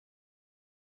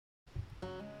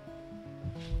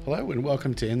Hello and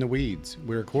welcome to In the Weeds.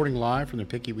 We're recording live from the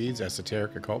Picky Weeds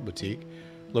Esoteric Occult Boutique,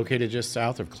 located just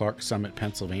south of Clark Summit,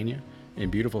 Pennsylvania, in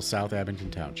beautiful South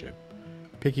Abington Township.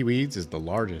 Picky Weeds is the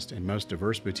largest and most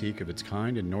diverse boutique of its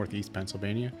kind in Northeast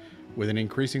Pennsylvania, with an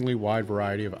increasingly wide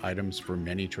variety of items for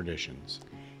many traditions.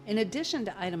 In addition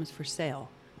to items for sale,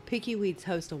 Picky Weeds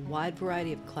hosts a wide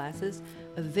variety of classes,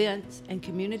 events, and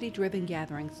community-driven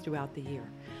gatherings throughout the year.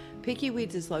 Picky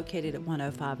Weeds is located at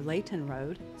 105 Layton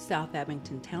Road, South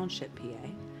Abington Township, PA.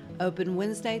 Open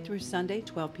Wednesday through Sunday,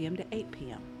 12 p.m. to 8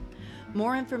 p.m.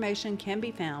 More information can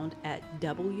be found at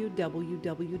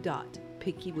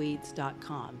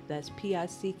www.pickyweeds.com. That's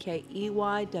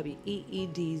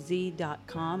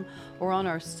PICKEYWEEDZ.com, or on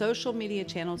our social media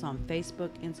channels on Facebook,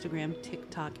 Instagram,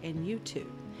 TikTok, and YouTube.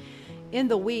 In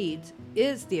the Weeds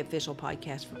is the official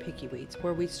podcast for Picky Weeds,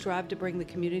 where we strive to bring the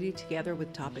community together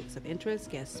with topics of interest,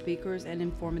 guest speakers, and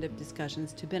informative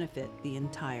discussions to benefit the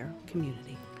entire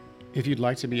community. If you'd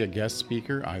like to be a guest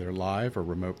speaker, either live or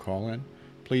remote call-in,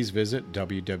 please visit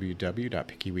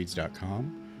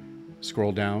www.pickyweeds.com.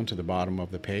 Scroll down to the bottom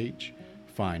of the page,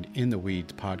 find In the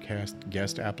Weeds podcast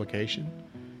guest application,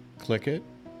 click it,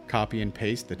 copy and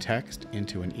paste the text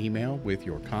into an email with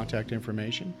your contact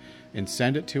information, and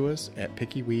send it to us at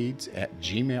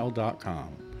pickyweeds@gmail.com.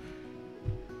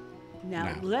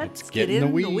 Now let's get in the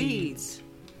weeds.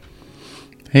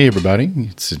 Hey, everybody.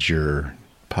 It's your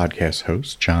podcast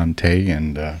host, John Tay,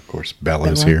 and, of course,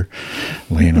 Bella is here,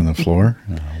 laying on the floor.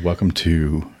 Welcome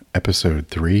to episode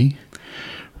 3,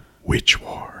 Witch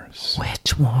Wars.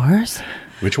 Witch Wars?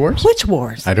 Witch Wars? Witch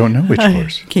Wars. I don't know Witch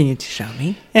Wars. Can you show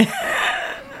me?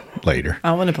 Later.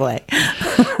 I want to play.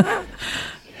 I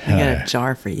got a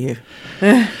jar for you.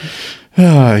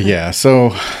 Yeah,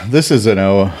 so this is an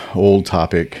old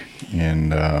topic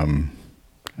and kind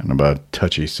of a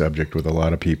touchy subject with a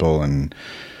lot of people, and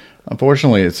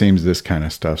unfortunately it seems this kind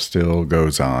of stuff still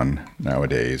goes on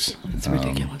nowadays. It's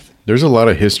ridiculous. There's a lot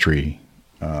of history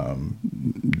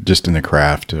just in the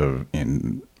craft of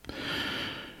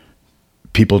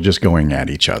people just going at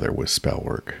each other with spell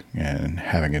work and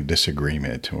having a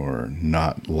disagreement or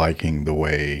not liking the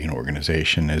way an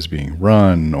organization is being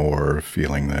run or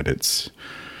feeling that it's,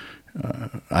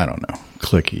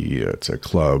 cliquey, it's a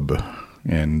club.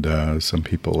 And some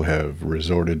people have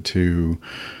resorted to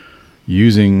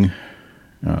using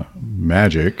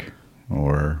magic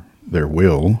or their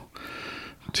will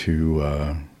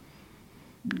to,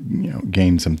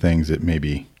 gain some things that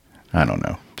maybe,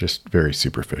 just very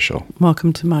superficial.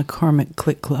 Welcome to my karmic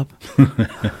click club.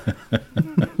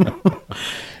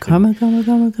 Karma.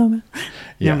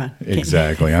 Yeah,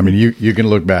 exactly. I mean, you can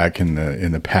look back in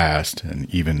the past and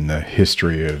even the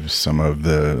history of some of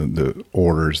the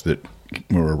orders that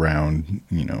were around,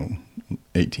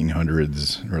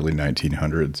 1800s, early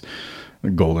 1900s,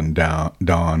 the Golden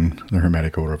Dawn, the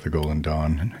Hermetic Order of the Golden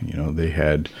Dawn. They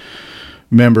had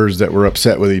members that were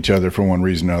upset with each other for one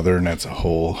reason or another, and that's a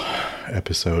whole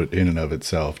episode in and of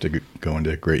itself to go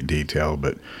into great detail.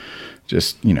 But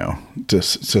just to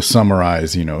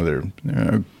summarize,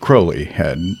 Crowley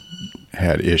had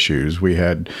issues. We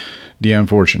had Deanne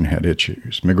Fortune had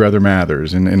issues. McGregor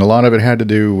Mathers, and a lot of it had to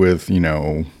do with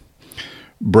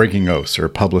breaking oaths or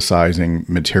publicizing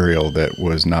material that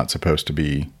was not supposed to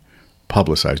be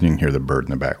publicized. You can hear the bird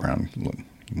in the background.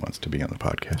 He wants to be on the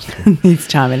podcast too. He's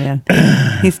chiming in.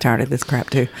 He's tired of this crap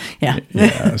too. Yeah.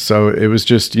 Yeah. So it was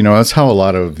just, that's how a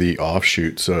lot of the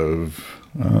offshoots of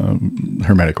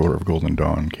Hermetic Order of Golden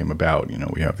Dawn came about.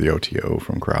 We have the OTO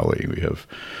from Crowley. We have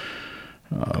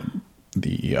what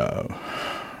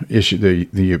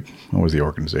was the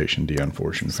organization? Deanne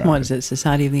Fortune founded. What is it?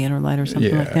 Society of the Inner Light or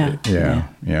something like that? Yeah.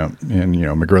 And,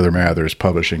 McGregor Mathers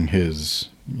publishing his,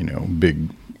 big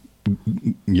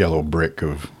yellow brick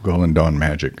of Golden Dawn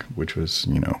magic, which was,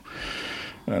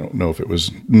 I don't know if it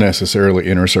was necessarily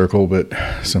inner circle, but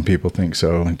some people think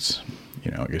so. It's,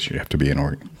 I guess you'd have to be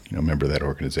member of that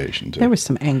organization to there was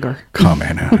some anger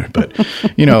comment on it. But,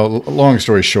 long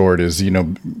story short is,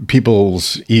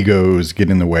 people's egos get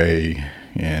in the way,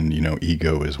 and,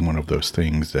 ego is one of those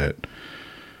things that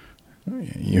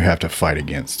you have to fight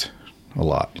against a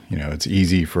lot. It's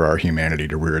easy for our humanity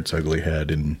to rear its ugly head,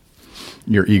 and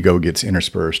your ego gets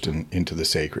interspersed into the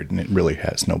sacred, and it really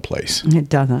has no place. It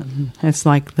doesn't. It's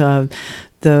like the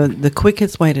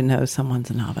quickest way to know someone's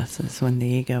a novice is when the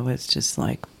ego is just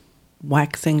like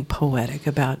waxing poetic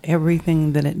about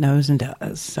everything that it knows and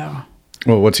does. So,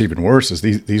 well, what's even worse is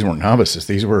these weren't novices.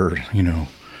 These were,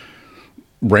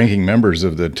 ranking members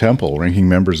of the temple, ranking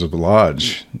members of the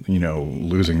lodge,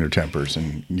 losing their tempers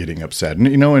and getting upset. And,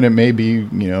 and it may be,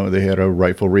 they had a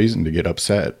rightful reason to get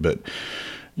upset, but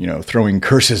throwing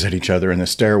curses at each other in the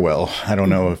stairwell. I don't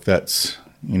know if that's,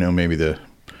 maybe the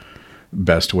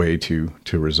best way to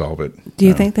resolve it. Do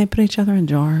you think they put each other in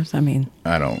jars? I mean,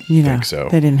 I don't think so.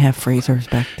 They didn't have freezers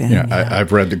back then. Yeah,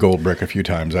 I've read the Gold Brick a few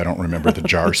times. I don't remember the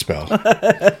jar spell.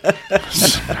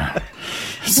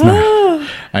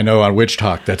 I know on Witch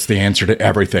Talk, that's the answer to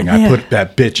everything. I put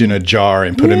that bitch in a jar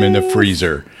and put him in the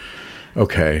freezer.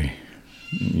 Okay.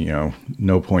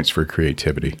 No points for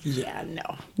creativity. Yeah,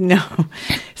 no.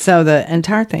 So the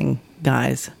entire thing,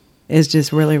 guys, is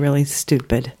just really, really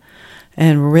stupid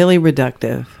and really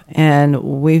reductive. And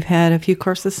we've had a few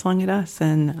curses slung at us,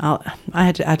 and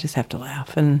I just have to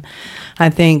laugh. And I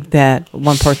think that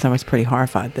one person was pretty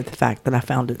horrified at the fact that I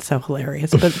found it so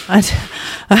hilarious. But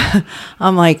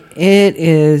I'm like, it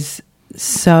is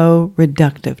so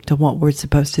reductive to what we're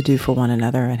supposed to do for one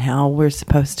another and how we're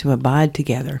supposed to abide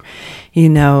together,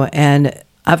 and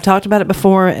I've talked about it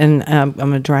before, and I'm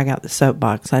going to drag out the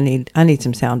soapbox. I need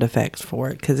some sound effects for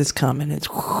it because it's coming.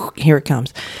 Here it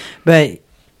comes. But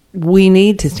we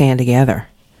need to stand together.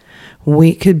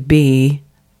 We could be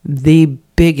the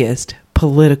biggest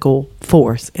political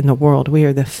force in the world. We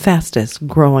are the fastest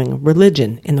growing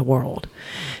religion in the world.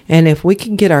 And if we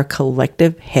can get our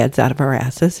collective heads out of our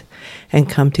asses and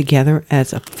come together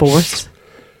as a force,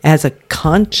 as a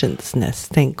consciousness,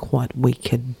 think what we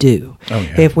could do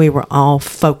if we were all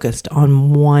focused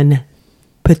on one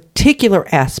particular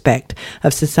aspect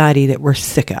of society that we're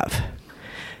sick of.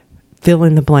 Fill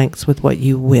in the blanks with what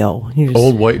you will.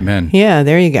 Old white men. Yeah,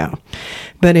 there you go.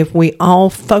 But if we all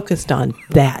focused on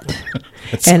that,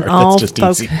 that's just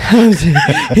easy.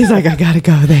 He's like, I got to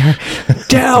go there.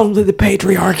 Down to the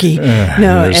patriarchy.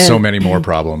 There's so many more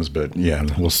problems, but yeah,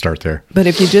 we'll start there. But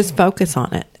if you just focus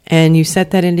on it and you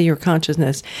set that into your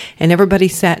consciousness, and everybody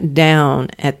sat down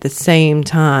at the same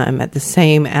time, at the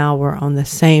same hour, on the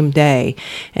same day,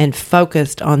 and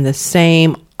focused on the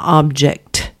same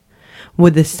object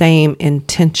with the same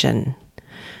intention,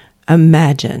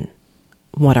 imagine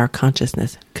what our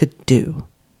consciousness could do.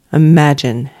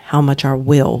 Imagine how much our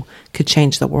will could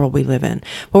change the world we live in.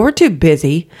 But we're too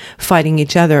busy fighting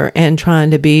each other and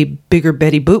trying to be bigger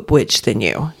Betty Boop Witch than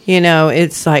you.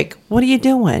 It's like, what are you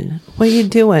doing? What are you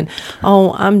doing?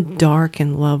 Oh, I'm dark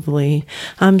and lovely.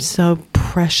 I'm so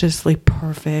preciously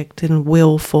perfect and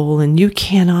willful, and you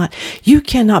cannot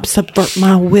subvert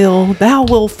my will. Thou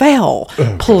will fail.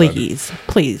 Oh, please.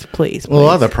 Well, a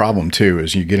lot of the problem too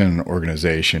is you get in an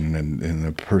organization, and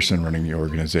the person running the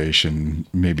organization,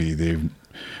 maybe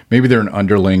they're an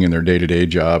underling in their day-to-day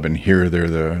job, and here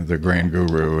they're the grand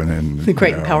guru, and then the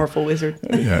great and powerful wizard.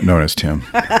 Known as Tim.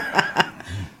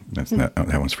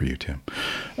 That one's for you, Tim.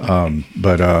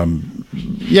 They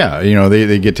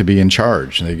get to be in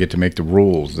charge, and they get to make the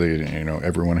rules.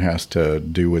 Everyone has to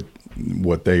do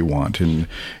what they want, and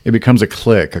it becomes a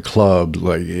clique, a club.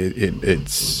 Like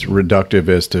it's reductive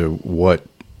as to what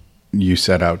you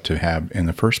set out to have in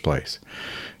the first place.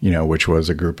 Which was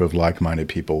a group of like-minded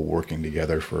people working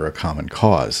together for a common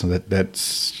cause. So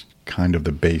that's kind of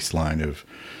the baseline of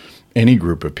any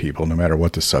group of people, no matter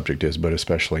what the subject is, but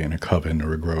especially in a coven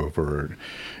or a grove or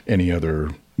any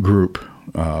other group,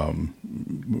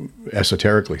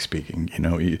 esoterically speaking.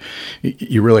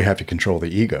 You really have to control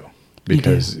the ego,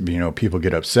 because people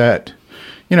get upset.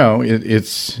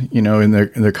 It's in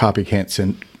the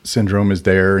copycat syndrome is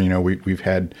there. We've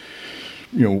had.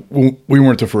 We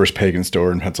weren't the first pagan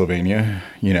store in Pennsylvania,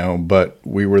 but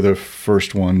we were the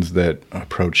first ones that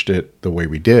approached it the way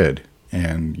we did.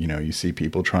 And, you see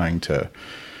people trying to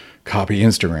copy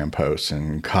Instagram posts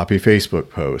and copy Facebook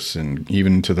posts, and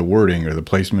even to the wording or the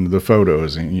placement of the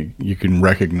photos. And you can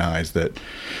recognize that,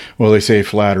 well, they say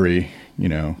flattery,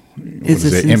 imitation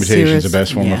is the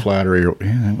best form of flattery, or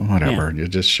whatever. Yeah. It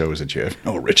just shows that you have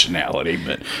no originality.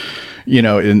 But,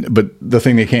 but the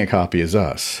thing they can't copy is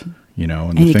us.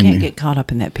 And you can't get caught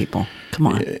up in that, people. Come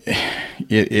on. And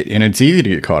it's easy to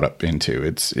get caught up into.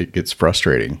 It gets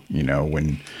frustrating,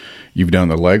 when you've done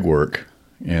the legwork,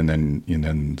 and then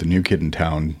the new kid in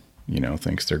town,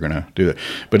 thinks they're going to do that.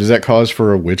 But is that cause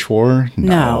for a witch war?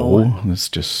 No. It's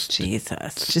just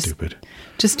Jesus. Stupid.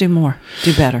 Just do more.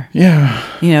 Do better.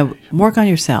 Yeah. Work on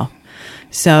yourself.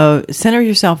 So center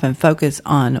yourself and focus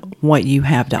on what you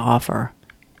have to offer,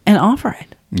 and offer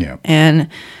it. Yeah. And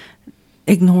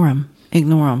ignore them.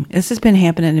 This has been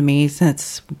happening to me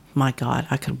since, my God,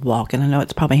 I could walk. And I know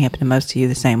it's probably happened to most of you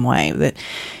the same way, that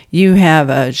you have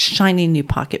a shiny new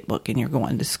pocketbook and you're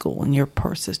going to school and your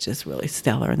purse is just really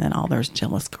stellar. And then all those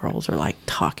jealous girls are like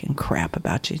talking crap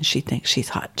about you, and she thinks she's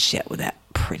hot shit with that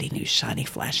pretty new shiny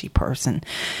flashy purse. And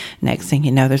next thing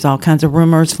you know, there's all kinds of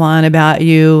rumors flying about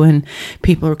you, and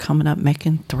people are coming up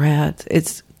making threats.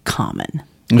 It's common.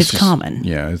 It's common.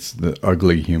 Yeah, it's the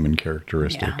ugly human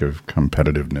characteristic of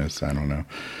competitiveness. I don't know.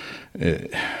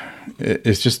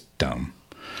 It's just dumb.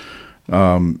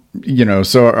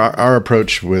 So our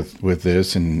approach with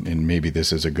this, and maybe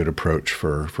this is a good approach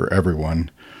for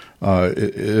everyone,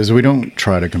 is we don't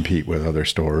try to compete with other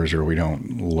stores, or we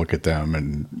don't look at them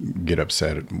and get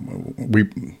upset.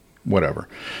 Whatever.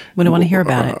 We don't want to hear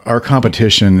about it. Our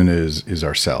competition is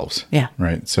ourselves. Yeah.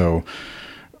 Right. So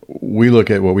we look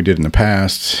at what we did in the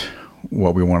past,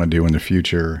 what we want to do in the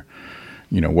future.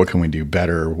 What can we do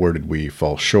better? Where did we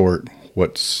fall short?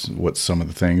 What's some of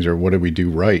the things, or what did we do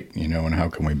right? And how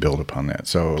can we build upon that?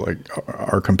 So, like,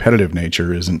 our competitive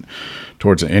nature isn't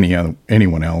towards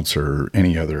anyone else or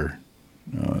any other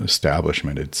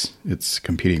establishment. It's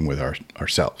competing with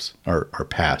ourselves, our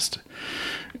past,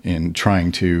 and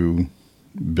trying to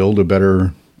build a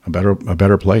better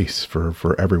place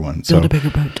for everyone. Build a bigger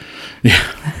boat.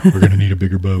 Yeah, we're going to need a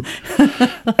bigger boat.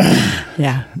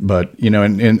 Yeah. But,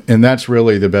 and that's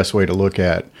really the best way to look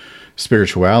at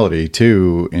spirituality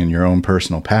too, in your own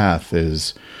personal path,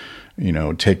 is,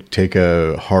 take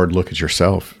a hard look at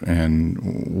yourself, and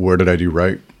where did I do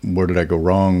right? Where did I go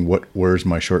wrong? Where's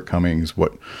my shortcomings?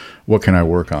 What can I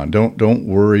work on? Don't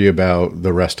worry about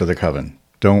the rest of the coven.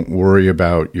 Don't worry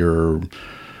about your,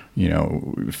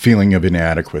 feeling of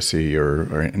inadequacy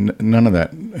or none of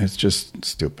that. It's just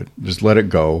stupid. Just let it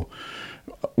go.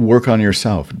 Work on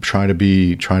yourself. Try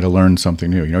to learn something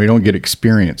new. You don't get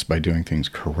experience by doing things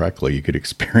correctly. You get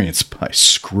experience by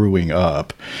screwing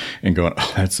up and going,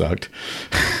 "Oh, that sucked."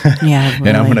 Yeah, really.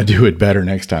 And I'm going to do it better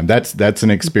next time. That's an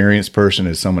experienced person,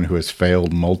 is someone who has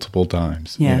failed multiple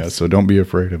times. Yes. So don't be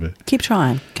afraid of it. Keep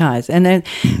trying, guys. And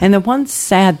the one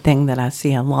sad thing that I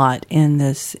see a lot in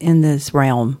this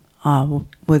realm,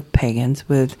 with pagans,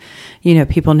 with,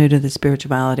 people new to the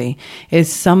spirituality,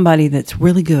 is somebody that's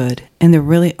really good, and they're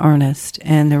really earnest,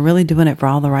 and they're really doing it for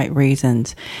all the right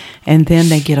reasons. And then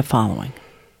they get a following,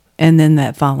 and then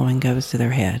that following goes to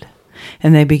their head,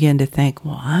 and they begin to think,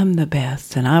 well, I'm the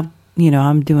best, and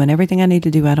I'm doing everything I need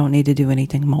to do. I don't need to do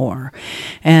anything more.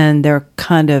 And they're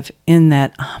kind of in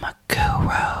that, I'm a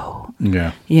guru.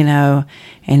 Yeah.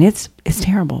 And it's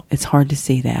terrible. It's hard to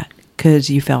see that, because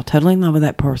you fell totally in love with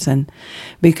that person,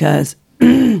 because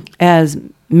as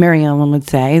Mary Ellen would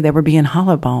say, they were being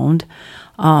hollow-boned.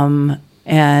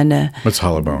 And what's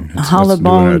hollow-boned?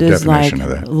 Hollow-boned is like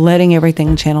letting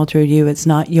everything channel through you. It's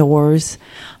not yours.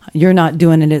 You're not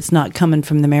doing it. It's not coming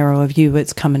from the marrow of you.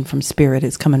 It's coming from spirit.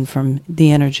 It's coming from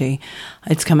the energy.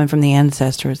 It's coming from the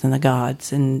ancestors and the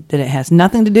gods, and that it has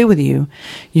nothing to do with you.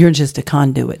 You're just a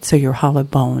conduit. So you're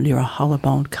hollow-boned. You're a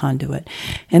hollow-boned conduit.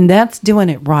 And that's doing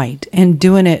it right and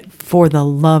doing it for the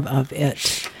love of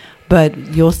it. But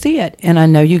you'll see it. And I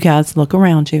know you guys look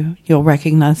around you. You'll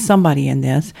recognize somebody in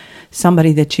this,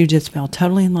 somebody that you just fell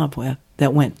totally in love with,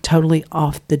 that went totally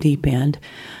off the deep end,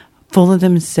 full of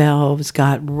themselves,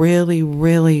 got really,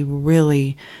 really,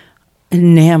 really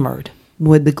enamored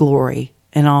with the glory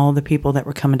and all the people that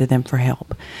were coming to them for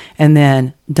help, and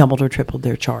then doubled or tripled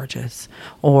their charges,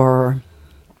 or,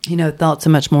 thought so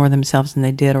much more of themselves than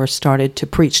they did, or started to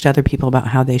preach to other people about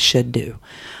how they should do.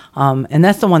 And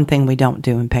that's the one thing we don't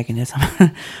do in paganism.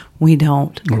 We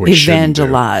don't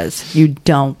evangelize. You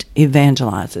don't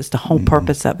evangelize. It's the whole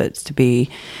purpose of it is to be,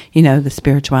 the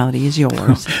spirituality is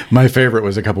yours. My favorite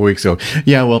was a couple weeks ago.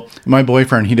 Yeah, well, my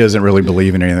boyfriend, he doesn't really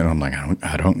believe in anything. I'm like,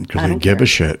 I don't give a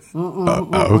shit.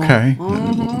 Okay,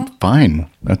 fine.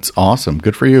 That's awesome.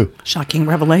 Good for you. Shocking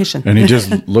revelation. And he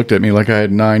just looked at me like I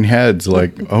had 9 heads.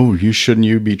 Like, oh, shouldn't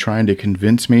you be trying to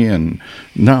convince me? And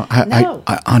no.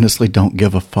 I honestly don't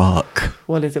give a fuck.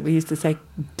 What is it we used to say?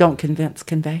 Don't convince,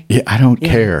 convey. Yeah, I don't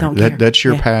care. That's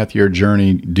your path, your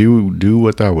journey. Do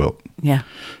what thou wilt. Yeah.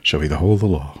 Shall be the whole of the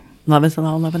law. Love is the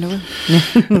law, love and the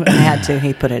rule. I had to.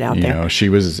 He put it out there. She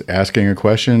was asking a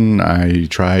question. I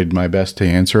tried my best to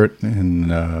answer it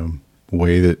in a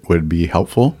way that would be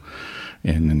helpful.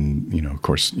 And then, of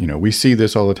course, we see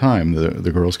this all the time.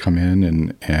 The girls come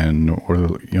in and or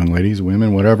the young ladies,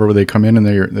 women, whatever, they come in and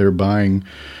they're buying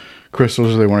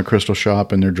crystals. They want a crystal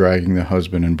shop, and they're dragging the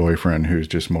husband and boyfriend who's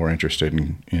just more interested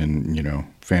in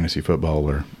fantasy football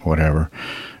or whatever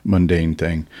mundane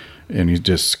thing, and he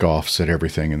just scoffs at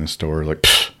everything in the store like,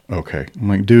 okay. I'm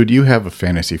like, dude, you have a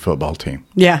fantasy football team.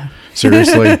 Yeah.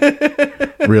 Seriously?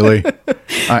 Really?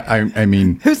 I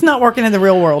mean, who's not working in the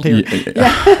real world here?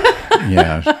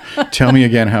 Yeah. Tell me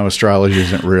again how astrology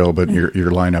isn't real, but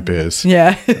your lineup is.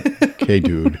 Yeah. Okay,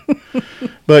 dude.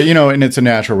 But and it's a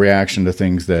natural reaction to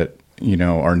things that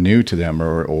are new to them,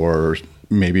 or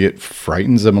maybe it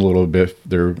frightens them a little bit.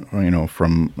 They're,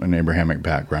 from an Abrahamic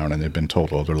background, and they've been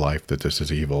told all their life that this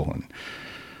is evil. And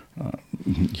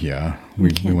Yeah,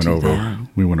 we went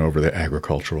over the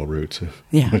agricultural roots of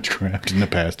witchcraft in the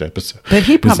past episode. But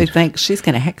he probably thinks she's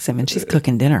going to hex him and she's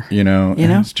cooking dinner.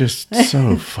 It's just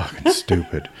so fucking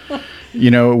stupid.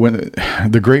 When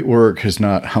the great work is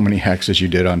not how many hexes you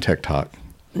did on TikTok.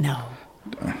 No.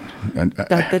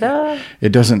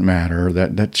 It doesn't matter.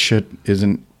 That shit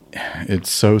isn't. It's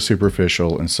so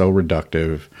superficial and so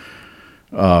reductive.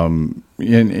 And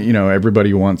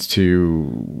everybody wants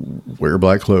to wear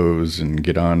black clothes and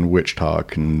get on witch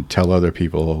talk and tell other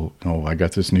people, "Oh, I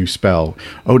got this new spell."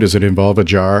 Oh, does it involve a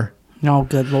jar? Oh,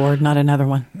 good Lord, not another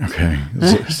one. Okay,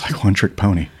 it's like one trick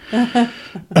pony. And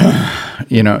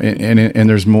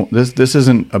there's more. This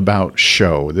isn't about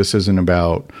show. This isn't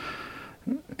about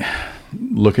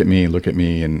look at me,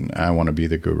 and I want to be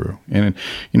the guru. And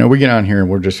we get on here and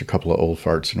we're just a couple of old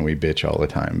farts and we bitch all the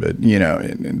time. But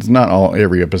it's not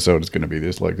every episode is going to be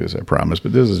this like this, I promise.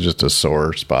 But this is just a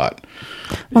sore spot.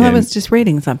 Well, I was just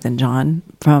reading something, John,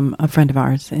 from a friend of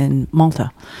ours in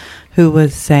Malta, who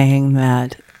was saying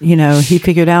that he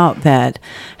figured out that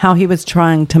how he was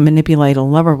trying to manipulate a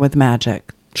lover with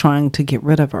magic, trying to get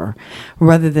rid of her,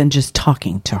 rather than just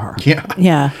talking to her.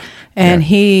 Yeah. And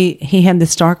he had the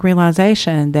stark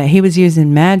realization that he was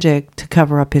using magic to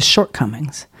cover up his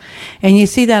shortcomings. And you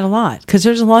see that a lot, because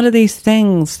there's a lot of these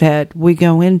things that we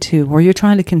go into where you're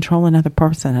trying to control another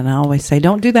person. And I always say,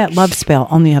 don't do that love spell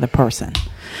on the other person,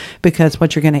 because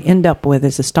what you're going to end up with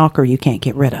is a stalker you can't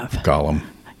get rid of. Gollum.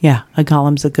 Yeah, a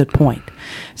golem's a good point.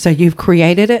 So you've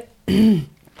created it, and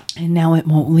now it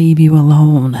won't leave you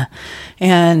alone.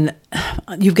 And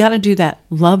you've got to do that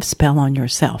love spell on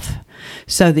yourself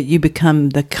so that you become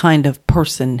the kind of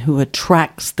person who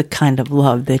attracts the kind of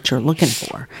love that you're looking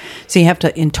for. So you have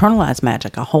to internalize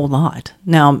magic a whole lot.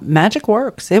 Now, magic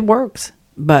works. It works.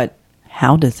 But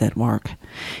how does it work?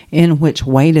 In which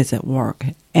way does it work?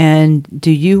 And do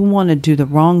you want to do the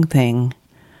wrong thing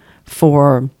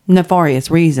for nefarious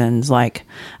reasons, like,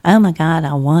 oh my God,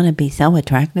 I want to be so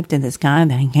attractive to this guy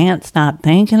that he can't stop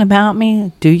thinking about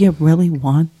me? Do you really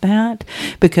want that?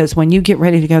 Because when you get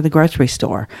ready to go to the grocery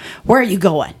store, where are you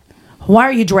going? Why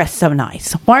are you dressed so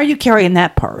nice? Why are you carrying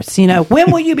that purse?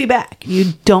 When will you be back?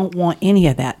 You don't want any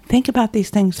of that. Think about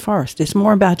these things first. It's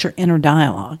more about your inner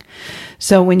dialogue.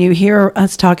 So when you hear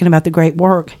us talking about the great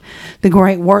work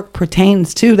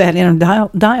pertains to that inner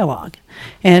dialogue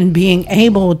and being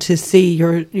able to see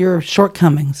your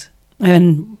shortcomings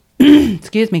and,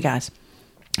 excuse me, guys,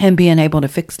 and being able to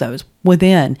fix those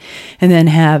within, and then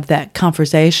have that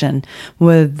conversation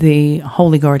with the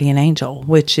holy guardian angel,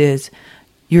 which is,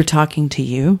 you're talking to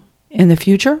you in the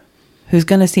future, who's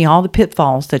going to see all the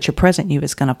pitfalls that your present you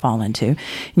is going to fall into. And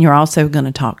you're also going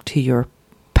to talk to your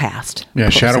past. Yeah,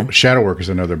 shadow work is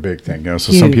another big thing.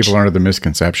 So some people are under the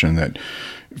misconception that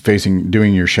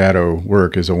doing your shadow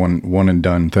work is a one and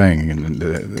done thing.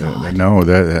 And no,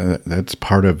 that's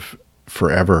part of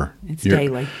forever. It's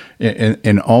daily.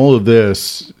 And all of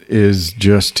this is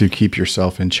just to keep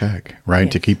yourself in check, right?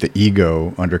 Yes. To keep the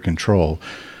ego under control.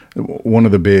 One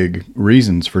of the big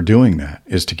reasons for doing that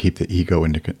is to keep the ego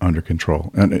under control,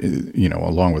 and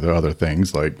along with other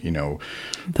things like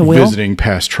visiting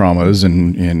past traumas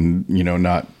and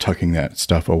not tucking that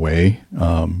stuff away,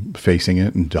 facing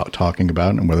it and talking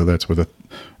about it, and whether that's with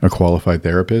a qualified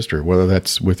therapist or whether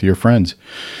that's with your friends,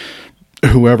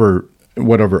 whatever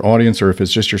audience, or if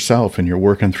it's just yourself and you're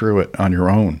working through it on your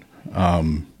own.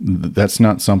 That's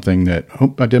not something that,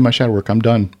 I did my shadow work, I'm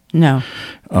done. No.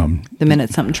 The minute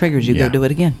something triggers, you go do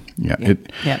it again. Yeah.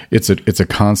 It's a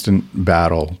constant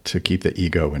battle to keep the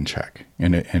ego in check.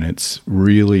 And it's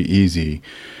really easy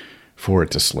for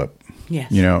it to slip.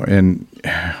 Yes. And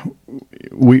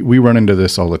we run into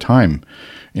this all the time.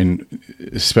 And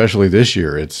especially this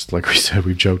year, it's like we said,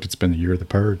 we've joked, it's been the year of the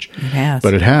purge. It has.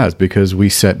 But it has, because we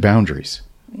set boundaries.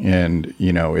 And,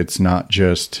 it's not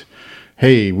just,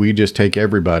 hey, we just take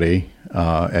everybody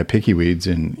at Picky Weeds,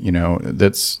 and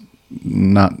that's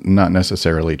not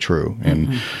necessarily true.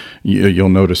 And you'll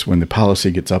notice when the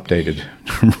policy gets updated,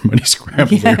 everybody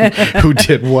scrambles who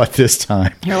did what this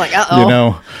time. You're like,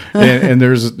 uh-oh. And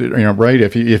there's right,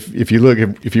 if you look,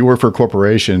 if you work for a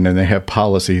corporation and they have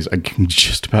policies, I can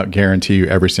just about guarantee you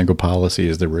every single policy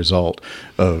is the result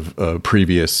of a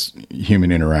previous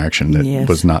human interaction that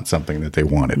was not something that they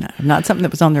wanted. No, not something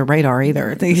that was on their radar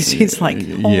either. She's like,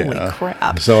 holy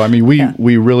crap. So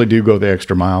we really do go the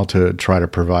extra mile to try to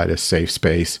provide a safe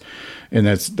space, and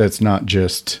that's not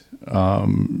just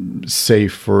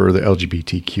safe for the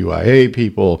LGBTQIA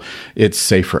people. It's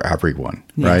safe for everyone,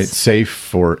 right? Safe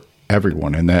for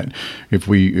everyone. And that if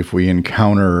we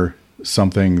encounter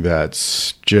something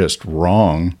that's just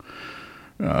wrong,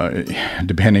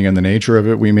 depending on the nature of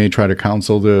it, we may try to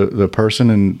counsel the person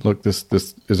and look, this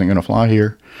isn't going to fly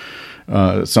here.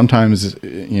 Sometimes,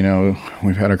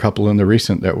 we've had a couple in the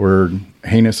recent that were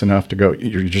heinous enough to go,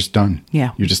 you're just done.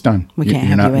 Yeah. You're just done. We can't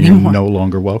you're have not, you anymore. You're no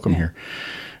longer welcome here.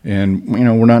 And,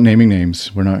 we're not naming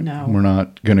names. We're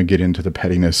not going to get into the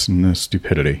pettiness and the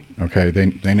stupidity. Okay.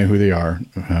 They know who they are.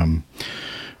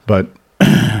 But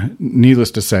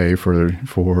needless to say,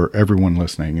 for everyone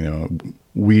listening,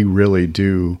 we really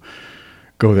do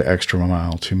go the extra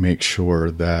mile to make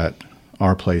sure that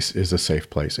our place is a safe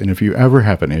place. And if you ever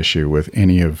have an issue with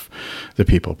any of the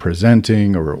people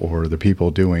presenting or the people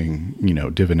doing,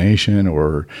 divination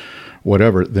or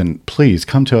whatever, then please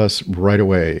come to us right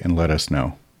away and let us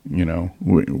know.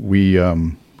 We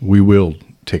will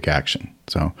take action.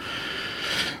 So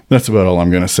that's about all I'm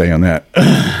going to say on that.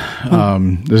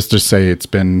 Let's just say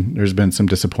there's been some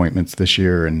disappointments this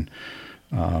year, and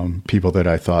people that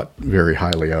I thought very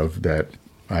highly of that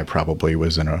I probably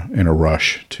was in a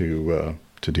rush to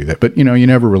do that. But you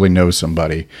never really know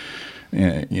somebody,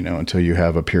 until you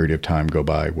have a period of time go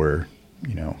by where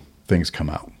things come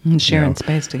out. And sharing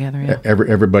space together. Yeah.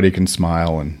 Everybody can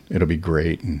smile, and it'll be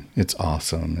great, and it's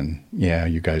awesome, and yeah,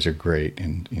 you guys are great,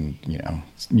 and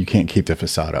you can't keep the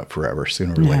facade up forever.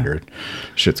 Sooner or later,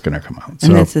 shit's going to come out.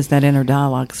 And this is that inner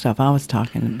dialogue stuff I was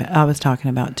talking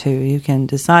about too. You can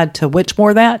decide to witch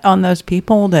more that on those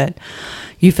people that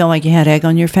you feel like you had egg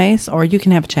on your face, or you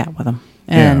can have a chat with them.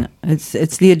 And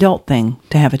it's the adult thing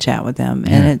to have a chat with them,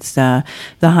 and it's the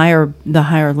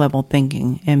higher level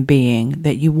thinking and being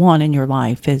that you want in your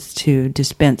life is to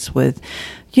dispense with,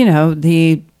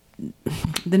 the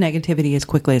negativity as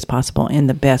quickly as possible in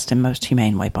the best and most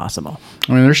humane way possible.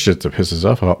 I mean, there's shit that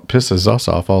pisses us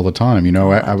off all the time.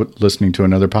 I was listening to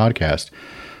another podcast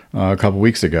a couple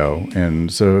weeks ago, and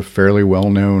it's a fairly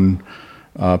well-known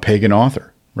pagan author.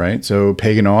 Right. So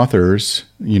pagan authors,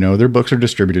 their books are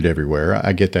distributed everywhere.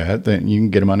 I get that. Then you can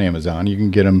get them on Amazon. You can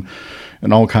get them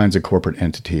in all kinds of corporate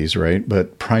entities. Right.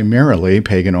 But primarily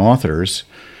pagan authors,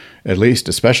 at least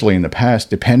especially in the past,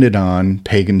 depended on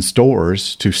pagan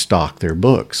stores to stock their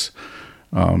books.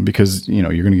 Because, you're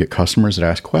going to get customers that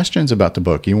ask questions about the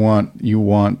book. You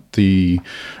want the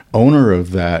owner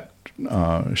of that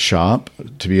shop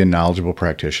to be a knowledgeable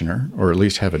practitioner, or at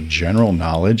least have a general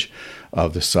knowledge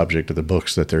of the subject of the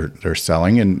books that they're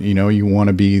selling. And, you want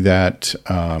to be that,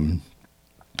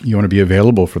 you want to be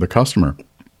available for the customer.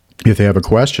 If they have a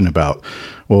question about,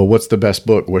 well, what's the best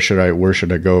book? Where should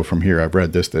I go from here? I've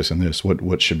read this, and this,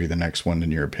 what should be the next one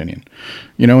in your opinion?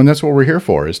 And that's what we're here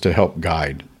for, is to help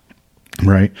guide.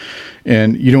 Right.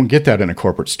 And you don't get that in a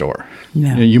corporate store.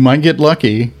 No. You might get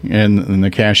lucky and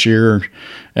the cashier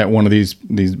at one of these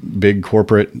big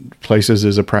corporate places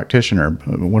is a practitioner.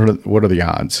 What are the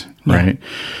odds? Yeah. Right.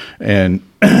 And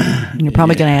you're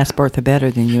probably going to ask Bertha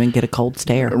better than you and get a cold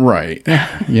stare. Right.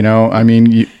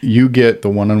 You get the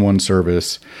one-on-one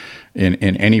service in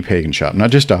any pagan shop, not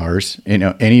just ours.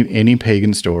 Any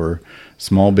pagan store,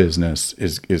 small business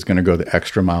is going to go the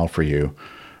extra mile for you.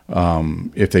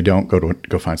 If they don't,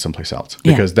 go find someplace else,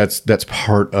 because that's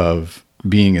part of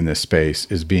being in this space,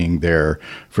 is being there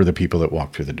for the people that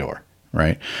walk through the door.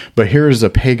 Right. But here's a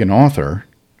pagan author.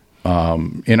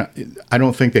 And I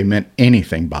don't think they meant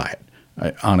anything by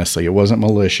it. Honestly, it wasn't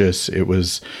malicious. It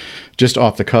was just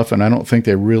off the cuff. And I don't think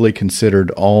they really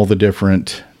considered all the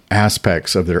different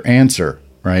aspects of their answer.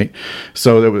 Right.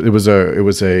 So it was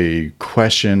a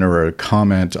question or a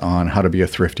comment on how to be a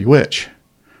thrifty witch.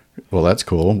 Well, that's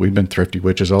cool. We've been thrifty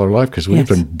witches all our life because we've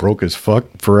been broke as fuck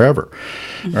forever,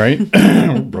 right?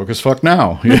 Broke as fuck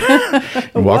now. You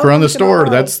walk around the store.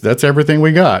 That's everything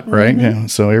we got, right? Mm-hmm.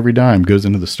 So every dime goes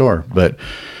into the store. But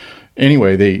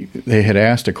anyway, they had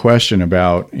asked a question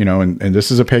about, and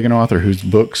this is a pagan author whose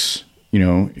books,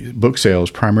 book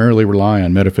sales primarily rely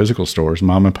on metaphysical stores,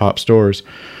 mom and pop stores,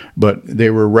 but they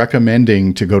were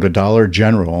recommending to go to Dollar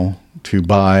General to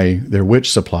buy their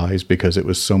witch supplies because it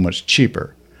was so much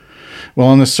cheaper. Well,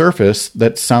 on the surface,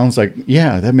 that sounds like,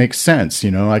 that makes sense.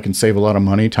 I can save a lot of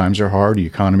money. Times are hard. The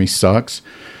economy sucks.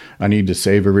 I need to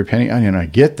save every penny. I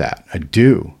get that. I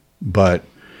do. But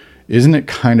isn't it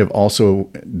kind of also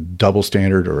double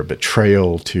standard or a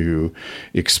betrayal to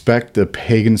expect the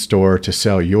pagan store to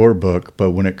sell your book,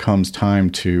 but when it comes time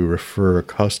to refer a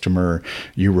customer,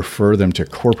 you refer them to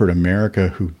corporate America,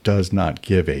 who does not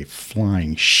give a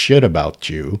flying shit about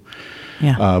you?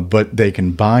 Yeah. But they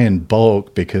can buy in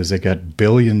bulk because they got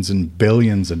billions and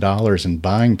billions of dollars in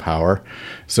buying power,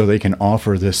 so they can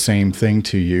offer the same thing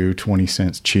to you 20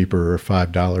 cents cheaper or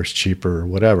 $5 cheaper or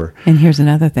whatever. And here's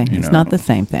another thing. It's not the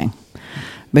same thing,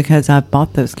 because I've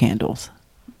bought those candles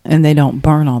and they don't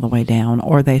burn all the way down,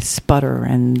 or they sputter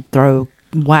and throw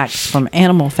wax from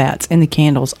animal fats in the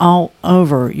candles all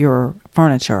over your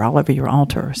furniture, all over your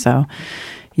altar. So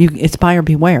it's buyer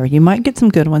beware. You might get some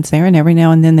good ones there, and every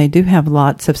now and then they do have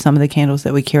lots of some of the candles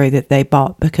that we carry that they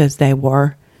bought because they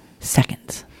were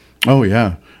seconds. Oh,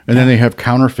 yeah. And then they have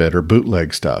counterfeit or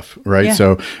bootleg stuff, right? Yeah.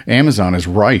 So Amazon is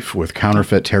rife with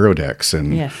counterfeit tarot decks.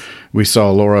 And Yes. we saw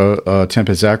Laura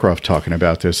Tempest Zakroff talking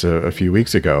about this a few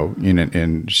weeks ago,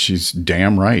 and she's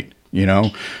damn right.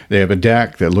 They have a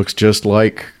deck that looks just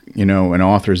like, an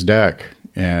author's deck.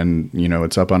 And,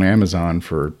 it's up on Amazon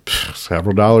for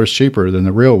several dollars cheaper than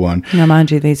the real one. Now, mind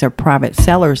you, these are private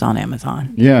sellers on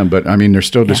Amazon. Yeah, but I mean, they're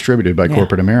still distributed by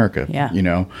corporate America,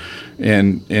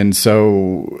 and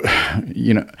so,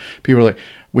 people are like,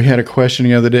 we had a question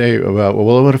the other day about,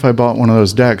 well, what if I bought one of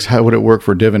those decks? How would it work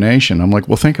for divination? I'm like,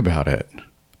 well, think about it.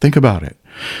 Think about it.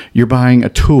 You're buying a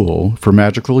tool for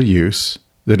magical use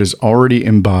that is already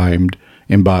imbibed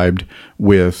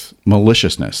with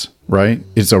maliciousness, right?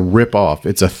 It's a rip-off.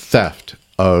 It's a theft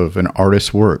of an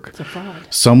artist's work. It's a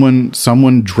fraud.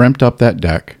 Someone dreamt up that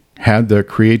deck, had the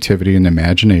creativity and the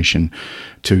imagination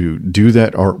to do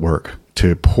that artwork,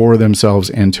 to pour themselves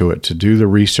into it, to do the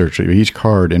research of each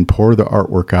card and pour the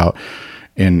artwork out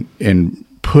and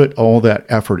put all that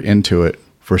effort into it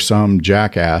for some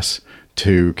jackass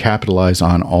to capitalize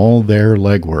on all their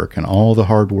legwork and all the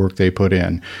hard work they put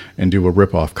in and do a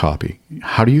rip-off copy.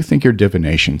 How do you think your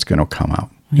divination is going to come out?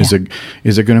 Yeah.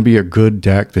 Is it going to be a good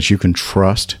deck that you can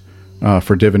trust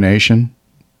for divination?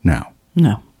 No.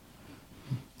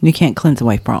 You can't cleanse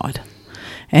away fraud,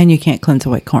 and you can't cleanse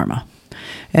away karma.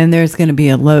 And there's going to be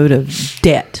a load of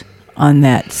debt on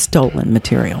that stolen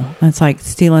material. It's like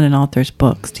stealing an author's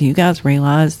books. Do you guys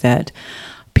realize that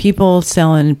people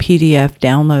selling PDF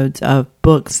downloads of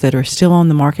books that are still on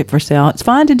the market for sale? It's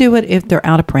fine to do it if they're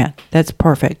out of print. That's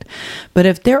perfect. But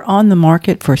if they're on the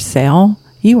market for sale,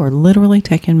 you are literally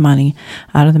taking money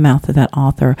out of the mouth of that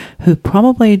author who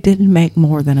probably didn't make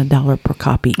more than $1 per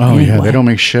copy. Oh, anyway. yeah. They don't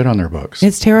make shit on their books.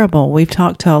 It's terrible. We've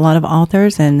talked to a lot of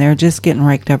authors, and they're just getting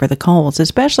raked over the coals,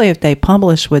 especially if they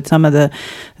publish with some of the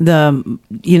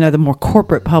more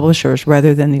corporate publishers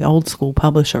rather than the old school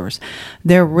publishers.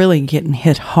 They're really getting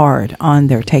hit hard on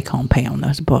their take-home pay on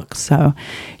those books. So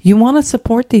you want to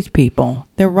support these people.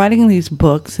 They're writing these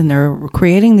books, and they're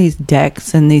creating these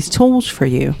decks and these tools for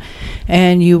you.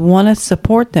 And you want to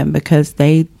support them because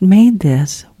they made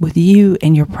this with you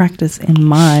and your practice in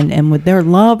mind and with their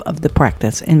love of the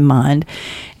practice in mind.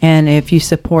 And if you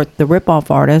support the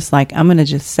ripoff artists, like I'm going to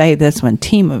just say this one,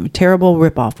 team of terrible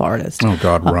ripoff artists. Oh,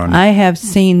 God, run. I have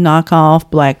seen knockoff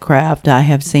Blackcraft. I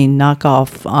have seen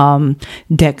knockoff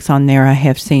decks on there. I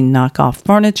have seen knockoff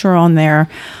furniture on there.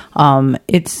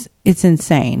 It's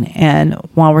insane. And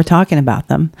while we're talking about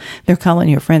them, they're calling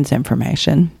your friends'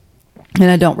 information. And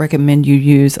I don't recommend you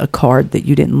use a card that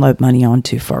you didn't load money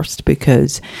onto first,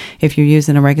 because if you're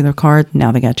using a regular card,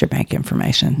 now they got your bank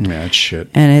information. Yeah, it's shit.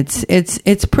 And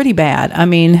it's pretty bad. I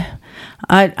mean,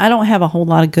 I don't have a whole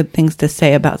lot of good things to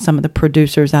say about some of the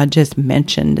producers I just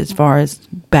mentioned as far as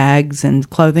bags and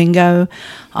clothing go.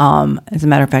 As a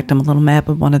matter of fact, I'm a little mad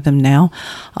with one of them now.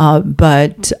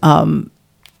 But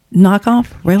knockoff,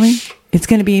 really? It's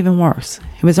going to be even worse.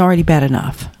 It was already bad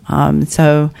enough.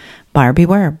 So buyer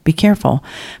beware, be careful,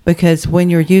 because when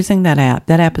you're using that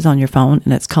app is on your phone,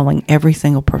 and it's calling every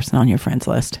single person on your friends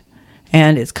list,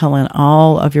 and it's calling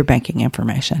all of your banking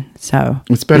information. So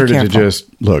it's better to just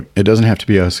look. It doesn't have to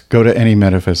be us. Go to any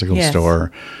metaphysical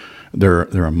store. They're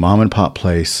a mom and pop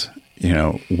place.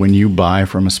 When you buy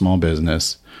from a small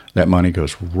business, that money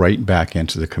goes right back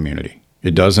into the community.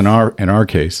 It does in our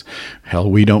case.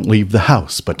 Hell, we don't leave the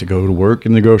house but to go to work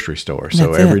in the grocery store.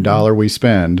 So every dollar we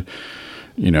spend,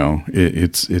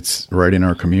 it's right in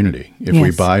our community.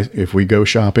 If we go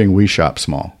shopping, we shop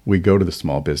small. We go to the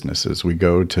small businesses. We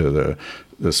go to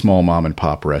the small mom and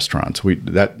pop restaurants.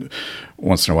 That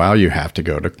once in a while you have to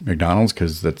go to McDonald's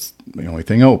because that's the only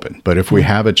thing open. But if we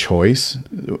have a choice,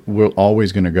 we're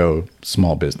always going to go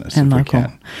small business and if local. we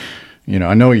can.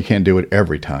 I know you can't do it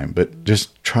every time, but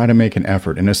just try to make an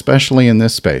effort. And especially in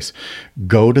this space,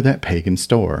 go to that pagan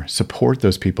store. Support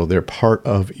those people. They're part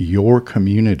of your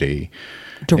community.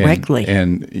 Directly.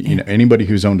 And anybody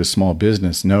who's owned a small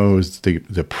business knows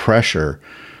the pressure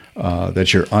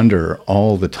that you're under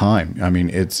all the time. I mean,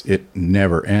 it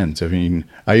never ends. I mean,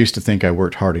 I used to think I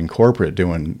worked hard in corporate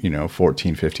doing,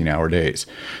 14, 15-hour days.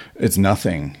 It's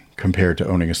nothing compared to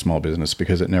owning a small business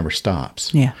because it never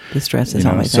stops. Yeah, the stress is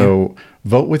always there. So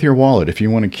vote with your wallet. If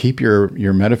you want to keep your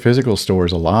metaphysical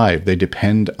stores alive, they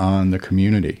depend on the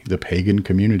community, the pagan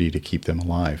community, to keep them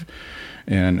alive.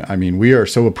 And I mean, we are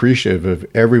so appreciative of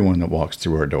everyone that walks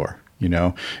through our door.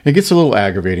 It gets a little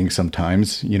aggravating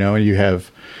sometimes, and you have,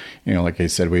 like I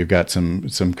said, we've got some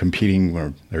competing,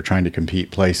 or they're trying to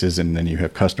compete places. And then you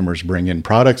have customers bring in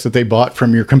products that they bought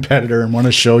from your competitor and want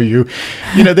to show you,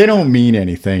 they don't mean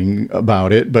anything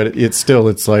about it, but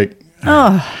it's like,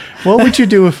 what would you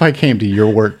do if I came to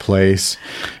your workplace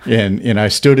and I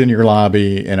stood in your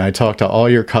lobby and I talked to all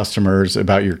your customers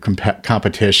about your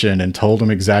competition and told them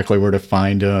exactly where to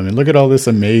find them and look at all this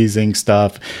amazing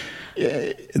stuff?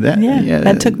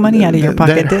 That took money out of your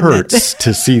pocket. That hurts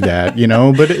to see that,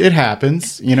 but it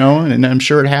happens, and I'm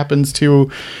sure it happens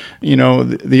to,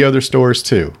 the other stores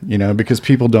too, because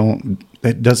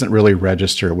it doesn't really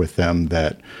register with them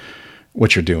that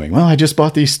what you're doing. Well, I just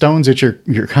bought these stones at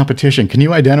your competition. Can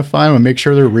you identify them and make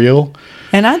sure they're real?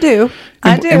 And I do.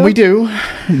 And we do,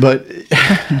 but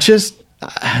just.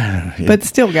 But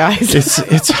still, guys.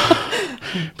 It's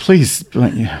please.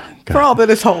 For all that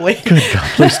is holy. Good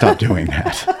God, please stop doing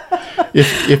that.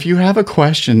 If you have a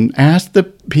question, ask the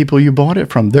people you bought it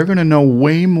from. They're going to know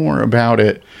way more about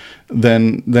it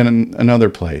than another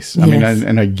place. I mean,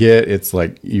 I get it's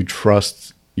like you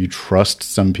trust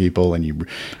some people and you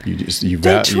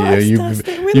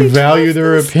value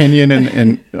their opinion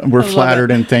and we're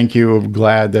flattered and thank you. I'm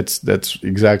glad that's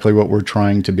exactly what we're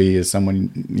trying to be, is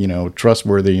someone,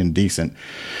 trustworthy and decent.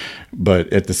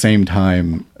 But at the same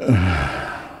time,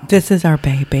 this is our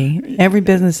baby. Every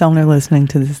business owner listening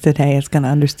to this today is going to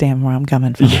understand where I'm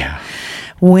coming from. Yeah.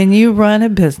 When you run a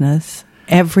business,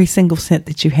 every single cent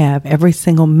that you have, every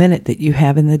single minute that you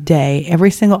have in the day,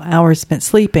 every single hour spent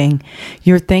sleeping,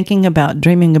 you're thinking about,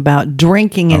 dreaming about,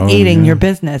 drinking and eating your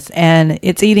business, and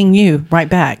it's eating you right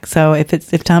back. So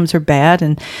if times are bad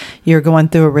and you're going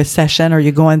through a recession or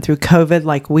you're going through COVID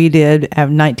like we did, have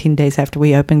 19 days after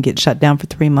we opened, get shut down for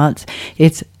 3 months,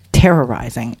 it's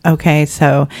terrorizing. Okay.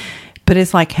 So, but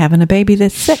it's like having a baby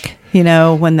that's sick.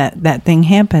 When that thing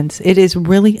happens, it is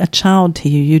really a child to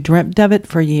you. You dreamt of it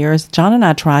for years. John and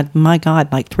I tried, my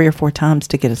God, like 3 or 4 times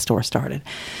to get a store started.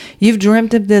 You've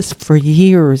dreamt of this for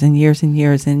years and years and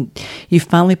years, and you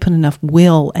finally put enough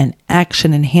will and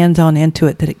action and hands-on into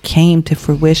it that it came to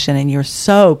fruition, and you're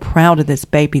so proud of this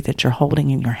baby that you're holding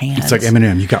in your hands. It's like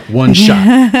Eminem, you got one shot.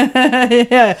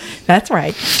 Yeah, that's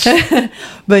right.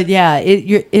 But yeah,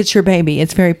 it's your baby.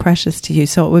 It's very precious to you.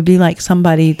 So it would be like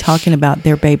somebody talking about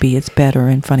their baby. It's better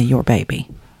in front of your baby.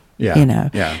 Yeah.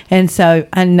 Yeah. And so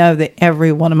I know that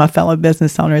every one of my fellow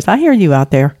business owners, I hear you out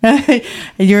there.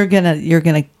 You're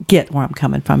gonna get where I'm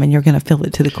coming from, and you're gonna feel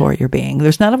it to the core of your being.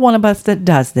 There's not a one of us that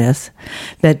does this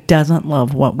that doesn't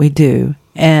love what we do,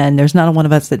 and there's not a one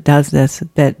of us that does this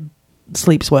that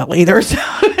sleeps well either. So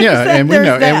and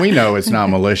we know it's not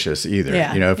malicious either.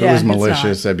 If it was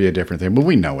malicious, that'd be a different thing. But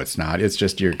we know it's not. It's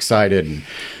just you're excited, and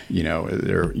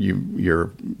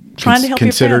you're trying to help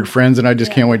considered friends, and I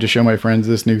just can't wait to show my friends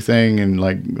this new thing. And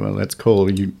well, that's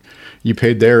cool. You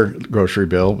paid their grocery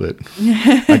bill, but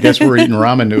I guess we're eating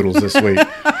ramen noodles this week.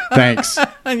 Thanks.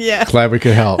 Yeah. Glad we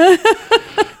could help.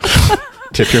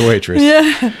 Tip your waitress.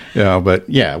 But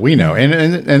we know.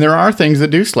 And there are things that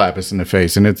do slap us in the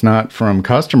face, and it's not from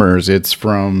customers, it's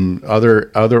from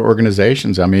other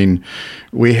organizations. I mean,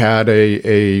 we had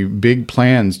a big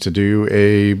plans to do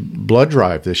a blood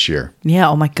drive this year. Yeah,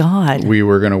 oh my God. We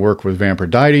were going to work with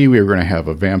Vampirdiety. We were going to have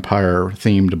a vampire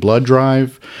themed blood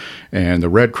drive. And the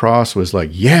Red Cross was like,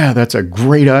 yeah, that's a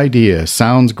great idea.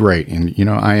 Sounds great. And,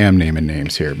 I am naming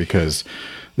names here because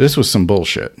this was some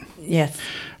bullshit. Yes.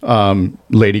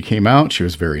 Lady came out. She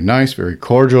was very nice, very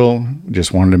cordial.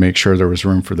 Just wanted to make sure there was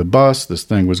room for the bus. This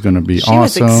thing was going to be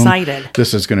awesome. She was excited.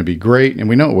 This is going to be great. And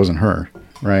we know it wasn't her,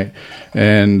 right?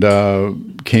 And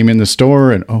came in the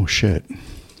store and, oh, shit,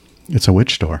 it's a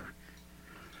witch store.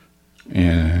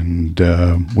 And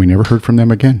we never heard from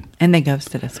them again. And they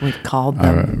ghosted us. We've called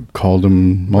them. Called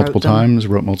them multiple times,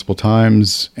 wrote multiple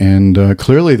times. And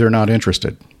clearly they're not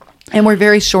interested. And we're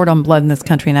very short on blood in this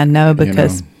country, and I know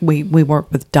because we work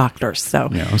with doctors. So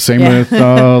same with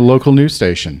local news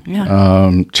station,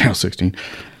 Channel 16.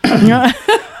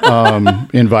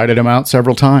 Invited them out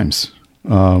several times.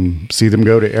 See them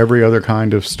go to every other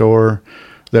kind of store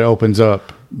that opens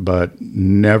up, but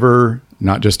never,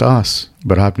 not just us,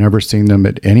 but I've never seen them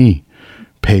at any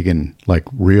pagan, like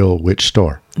real witch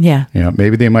store. Yeah.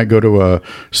 Maybe they might go to a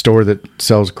store that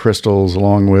sells crystals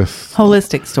along with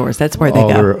holistic stores. That's where they go.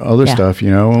 All their other stuff, or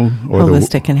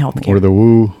holistic and healthcare, or the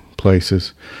woo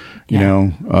places,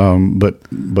 but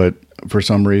for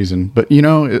some reason,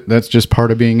 that's just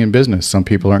part of being in business. Some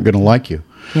people aren't going to like you.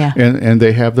 Yeah. And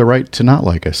they have the right to not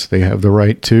like us. They have the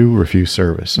right to refuse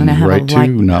service and I the have a right to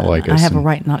not like us. I have a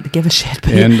right not to give a shit.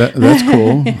 But And that's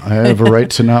cool. I have a right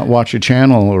to not watch a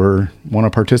channel or want to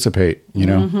participate, you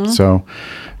know? Mm-hmm. So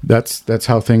that's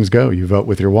how things go. You vote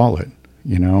with your wallet,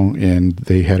 you know, and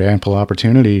they had ample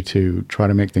opportunity to try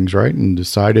to make things right and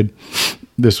decided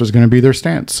this was going to be their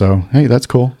stance. So, hey, that's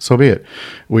cool. So be it.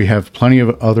 We have plenty of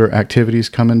other activities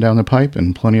coming down the pipe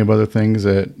and plenty of other things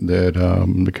that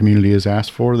the community has asked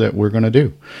for that we're going to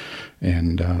do.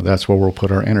 And that's where we'll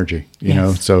put our energy, you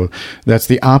know. So that's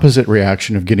the opposite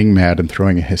reaction of getting mad and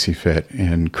throwing a hissy fit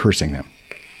and cursing them,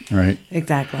 right?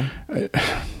 Exactly.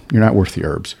 You're not worth the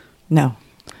herbs. No.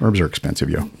 Herbs are expensive,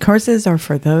 yo. Curses are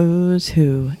for those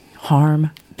who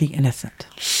harm the innocent.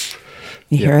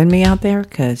 You hearing me out there?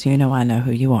 Because you know I know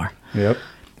who you are. Yep.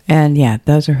 And yeah,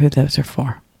 those are who those are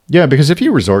for. Yeah, because if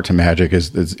you resort to magic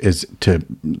is to,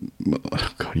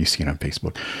 God, you see it on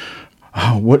Facebook.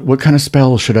 Oh, what kind of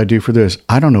spell should I do for this?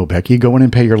 I don't know, Becky. Go in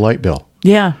and pay your light bill.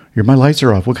 Yeah. My lights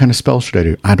are off. What kind of spell should I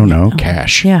do? I don't know.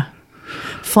 Cash. Yeah.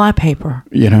 Fly paper.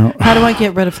 You know. How do I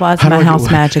get rid of flies in my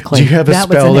house magically? Do you have a that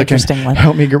spell was an that can interesting one.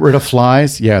 help me get rid of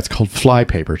flies? Yeah, it's called fly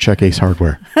paper. Check Ace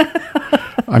Hardware.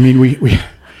 I mean, we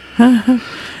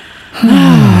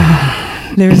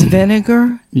There's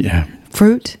vinegar,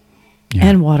 fruit,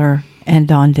 and water, and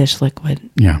Dawn dish liquid.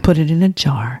 Yeah. Put it in a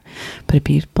jar, put a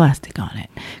piece of plastic on it,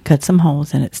 cut some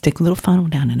holes in it, stick a little funnel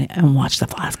down in it, and watch the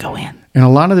flies go in. And a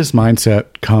lot of this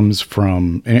mindset comes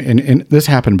from, and this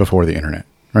happened before the internet,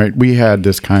 right? We had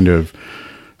this kind of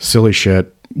silly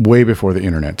shit way before the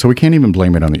internet. So we can't even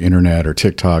blame it on the internet or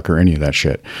TikTok or any of that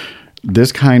shit.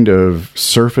 This kind of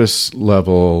surface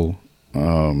level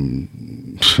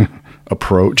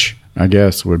approach, I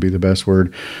guess would be the best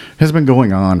word, has been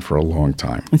going on for a long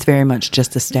time. It's very much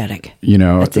just aesthetic. You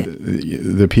know,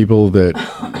 the people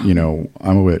that, you know,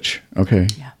 I'm a witch. Okay,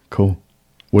 cool.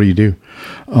 What do you do?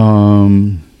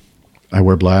 I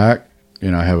wear black,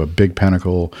 and I have a big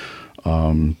pentacle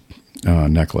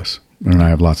necklace, and I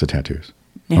have lots of tattoos.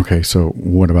 Yeah. Okay, so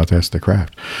what about that's the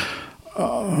craft?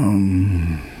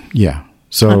 Yeah.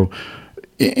 So,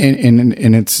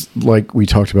 and it's like we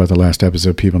talked about the last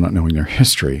episode, people not knowing their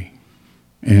history.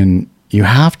 And you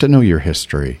have to know your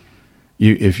history.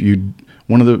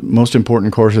 One of the most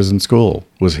important courses in school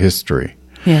was history.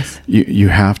 Yes. You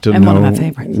have to know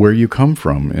where you come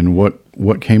from and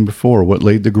what came before, what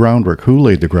laid the groundwork, who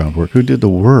laid the groundwork, who did the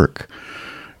work.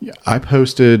 I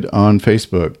posted on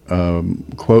Facebook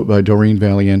quote by Doreen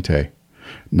Valiente,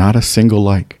 not a single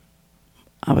like.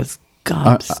 I was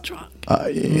gobstruck.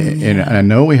 And I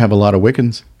know we have a lot of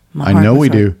Wiccans. I know we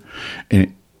do.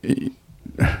 And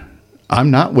I'm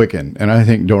not Wiccan, and I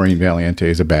think Doreen Valiente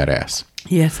is a badass.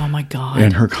 Yes, oh my God.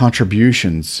 And her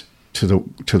contributions to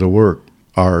the work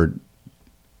are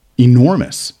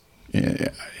enormous.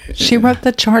 She wrote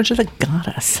The Charge of the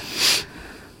Goddess.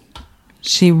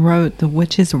 She wrote The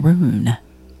Witch's Rune.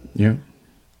 Yeah.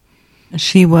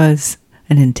 She was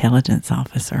an intelligence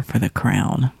officer for the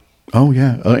Crown. Oh,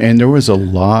 yeah. And there was a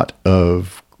lot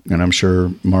of, and I'm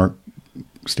sure Mark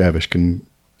Stavish can,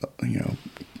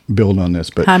 build on this,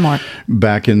 but hi, Mark.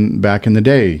 Back in the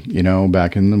day,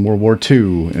 back in World War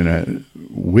II, and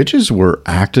witches were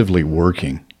actively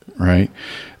working, right?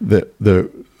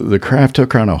 The craft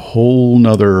took on a whole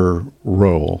nother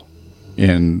role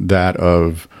in that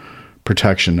of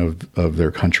protection of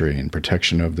their country and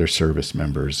protection of their service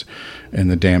members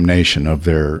and the damnation of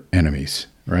their enemies,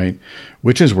 right?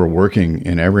 Witches were working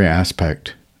in every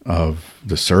aspect of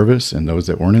the service, and those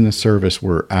that weren't in the service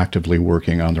were actively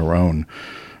working on their own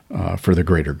for the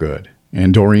greater good.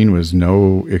 And Doreen was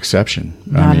no exception.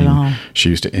 Not at all. She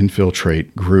used to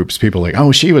infiltrate groups. People like,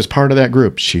 oh, she was part of that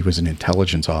group. She was an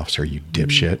intelligence officer, you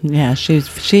dipshit. Yeah,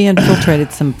 she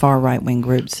infiltrated some far right-wing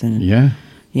groups. And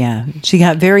yeah, she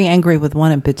got very angry with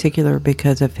one in particular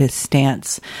because of his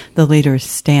stance, the leader's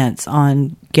stance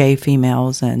on gay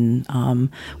females and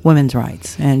women's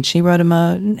rights. And she wrote him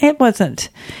it wasn't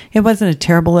a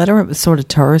terrible letter. It was sort of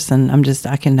terse, and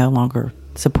I can no longer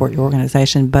support your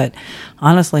organization. But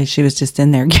honestly, she was just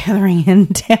in there gathering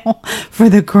intel for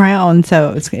the Crown. So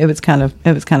it was kind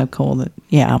of cool that,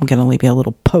 I'm going to leave you a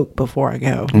little poke before I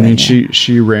go. I mean,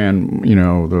 she ran,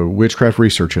 the Witchcraft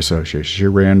Research Association. She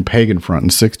ran Pagan Front in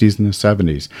the 60s and the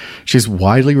 70s. She's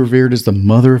widely revered as the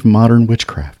mother of modern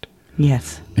witchcraft.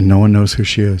 Yes. And no one knows who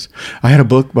she is. I had a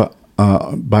book,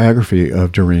 biography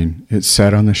of Doreen. It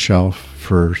sat on the shelf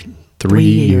for 3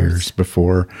 years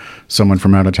before someone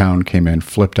from out of town came in,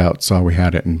 flipped out, saw we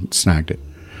had it, and snagged it.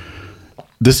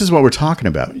 This is what we're talking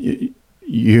about. If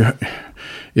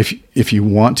you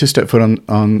want to step foot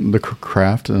on the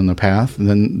craft and the path,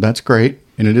 then that's great.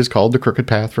 and it is called the crooked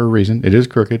path for a reason. It is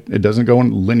crooked. It doesn't go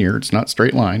in linear. It's not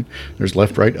straight line. There's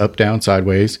left, right, up, down,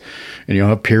 sideways, and you'll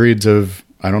have periods of,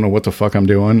 I don't know what the fuck I'm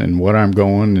doing and what I'm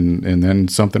going, and then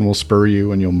something will spur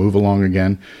you and you'll move along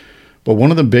again. But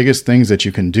one of the biggest things that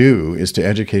you can do is to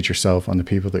educate yourself on the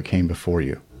people that came before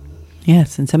you.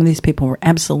 Yes, and some of these people were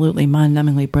absolutely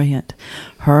mind-numbingly brilliant.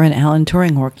 Her and Alan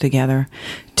Turing worked together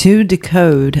to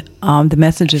decode the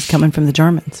messages coming from the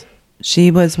Germans.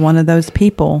 She was one of those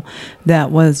people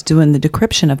that was doing the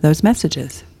decryption of those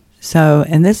messages. So,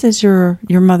 and this is your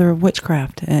mother of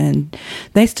witchcraft, and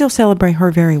they still celebrate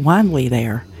her very widely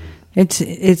there.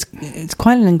 It's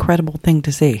quite an incredible thing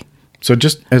to see. So,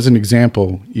 just as an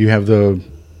example, you have the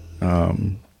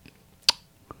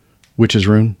witch's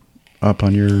rune up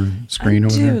on your screen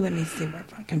over there. Let me see if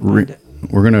I can find it.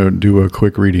 We're going to do a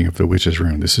quick reading of the witch's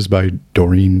rune. This is by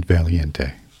Doreen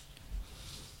Valiente.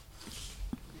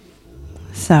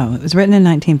 So, it was written in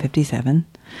 1957,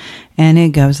 and it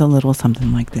goes a little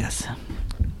something like this.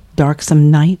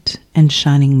 Darksome night and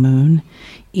shining moon,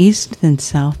 east then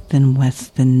south then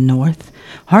west then north,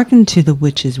 hearken to the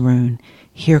witch's rune,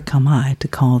 here come I to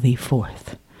call thee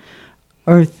forth.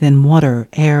 Earth and water,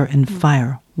 air and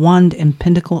fire, wand and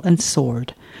pentacle and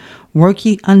sword, work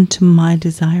ye unto my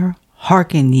desire,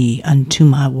 hearken ye unto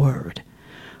my word.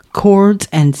 Cords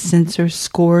and censer,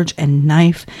 scourge and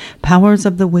knife, powers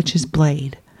of the witch's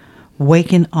blade,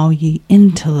 waken all ye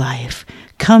into life,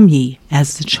 come ye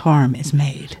as the charm is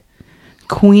made.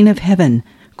 Queen of heaven,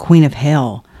 queen of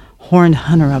hell, horned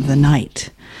hunter of the night,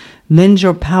 lend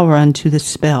your power unto the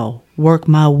spell, work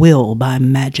my will by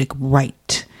magic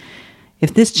right.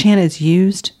 If this chant is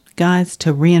used, guys,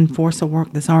 to reinforce a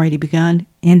work that's already begun,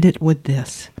 end it with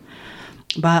this.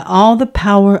 By all the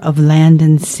power of land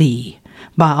and sea,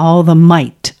 by all the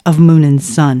might of moon and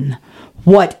sun,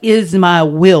 what is my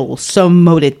will, so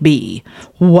mote it be.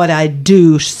 What I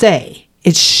do say,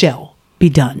 it shall be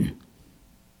done.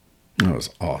 That was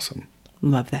awesome.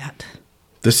 Love that.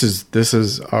 This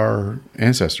is our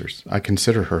ancestors. I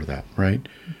consider her that, right?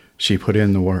 She put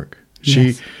in the work.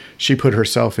 Yes. She put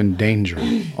herself in danger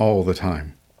all the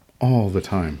time. All the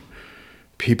time.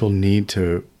 People need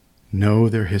to know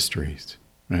their histories.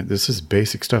 Right? This is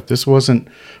basic stuff. This wasn't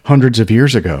hundreds of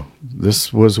years ago.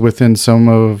 This was within some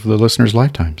of the listeners'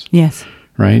 lifetimes. Yes.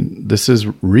 Right? This is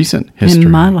recent history.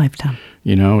 In my lifetime.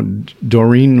 You know,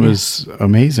 Doreen was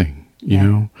amazing, you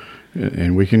know,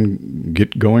 and we can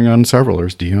get going on several.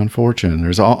 There's Dion Fortune.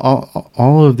 There's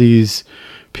all of these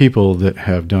people that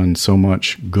have done so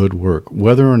much good work.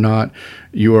 Whether or not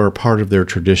you are a part of their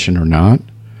tradition or not,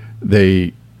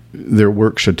 their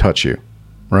work should touch you,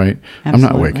 right? Absolutely. I'm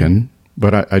not Wiccan,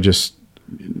 but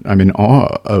I'm in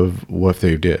awe of what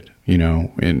they did, you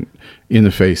know, in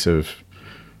the face of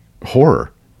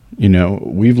horror. You know,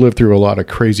 we've lived through a lot of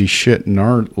crazy shit in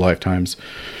our lifetimes.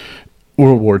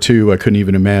 World War II, I couldn't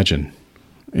even imagine,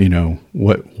 you know,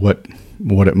 what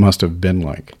it must have been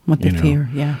like. What the fear,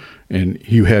 yeah. And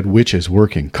you had witches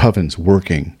working, covens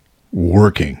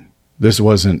working. This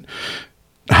wasn't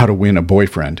how to win a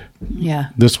boyfriend. Yeah.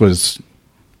 This was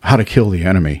how to kill the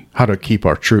enemy, how to keep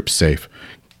our troops safe.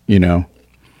 You know,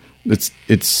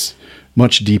 it's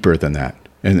much deeper than that.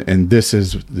 And this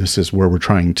is where we're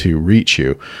trying to reach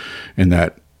you, and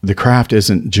that the craft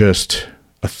isn't just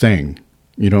a thing.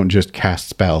 You don't just cast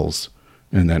spells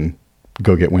and then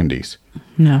go get Wendy's.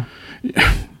 No.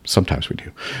 Sometimes we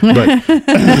do,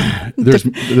 but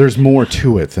there's more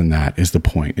to it than that. Is the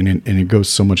point, and it goes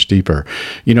so much deeper.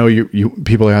 You know, you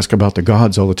people ask about the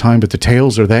gods all the time, but the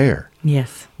tales are there.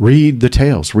 Yes. Read the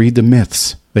tales. Read the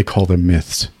myths. They call them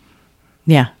myths.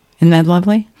 Yeah, isn't that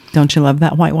lovely? Don't you love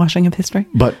that whitewashing of history?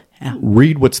 But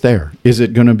read what's there. Is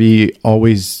it going to be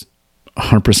always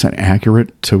 100%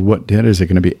 accurate to what did? Is it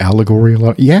going to be allegory a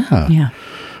lot? Yeah. Yeah.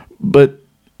 But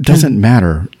doesn't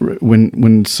matter.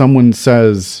 When someone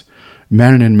says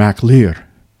Manon MacLear,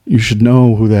 you should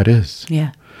know who that is.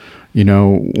 Yeah. You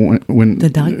know, when the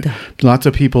doctor. Lots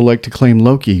of people like to claim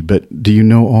Loki, but do you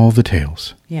know all the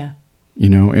tales? Yeah. You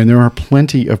know, and there are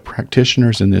plenty of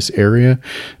practitioners in this area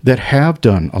that have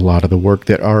done a lot of the work,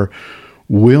 that are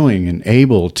willing and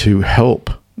able to help.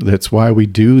 That's why we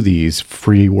do these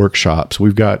free workshops.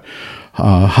 We've got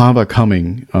Hava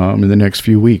coming in the next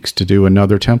few weeks to do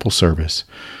another temple service.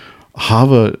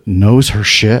 Hava knows her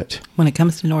shit. When it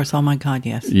comes to Norse, oh my God,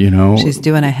 yes. You know, she's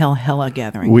doing a Hella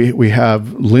gathering. We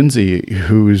have Lindsay,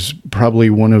 who's probably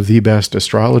one of the best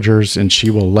astrologers, and she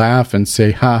will laugh and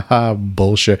say, ha ha,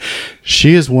 bullshit.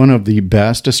 She is one of the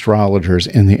best astrologers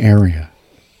in the area,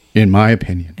 in my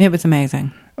opinion. It was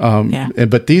amazing.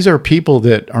 But these are people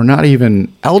that are not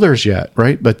even elders yet,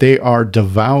 right? But they are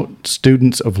devout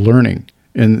students of learning.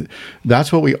 And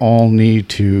that's what we all need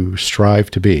to strive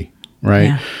to be, right?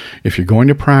 Yeah. If you're going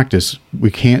to practice,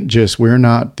 we're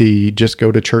not the just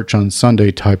go to church on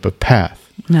Sunday type of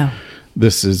path. No.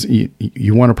 This is,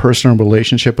 you want a personal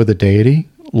relationship with a deity?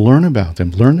 Learn about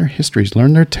them, learn their histories,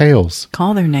 learn their tales.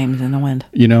 Call their names in the wind.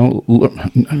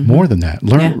 More than that.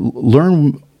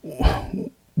 Learn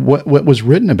what was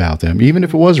written about them. Even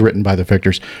if it was written by the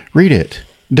victors, read it.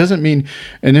 Doesn't mean,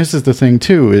 and this is the thing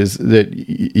too, is that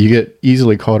you get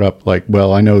easily caught up like,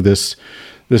 well, I know this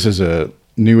is a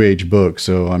New Age book,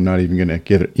 so I'm not even going to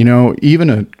get it. Even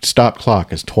a stop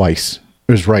clock is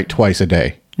right twice a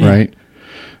day, right?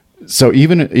 So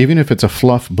even if it's a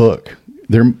fluff book,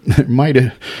 there might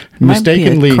have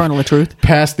mistakenly be a kernel of truth.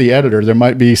 Past the editor, there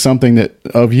might be something that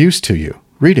of use to you.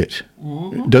 Read it.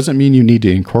 Mm-hmm. Doesn't mean you need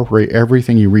to incorporate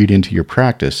everything you read into your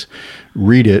practice.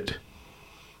 Read it.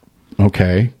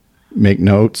 Okay. Make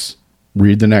notes.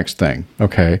 Read the next thing.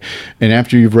 Okay. And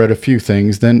after you've read a few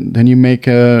things, then you make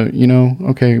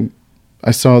okay,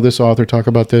 I saw this author talk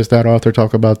about this, that author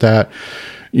talk about that,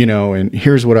 and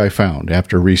here's what I found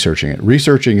after researching it.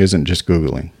 Researching isn't just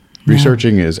Googling.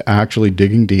 Researching is actually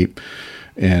digging deep,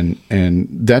 and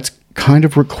that's kind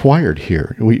of required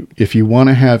here. If you want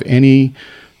to have any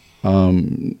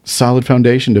solid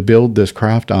foundation to build this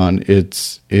craft on,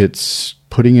 it's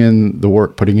putting in the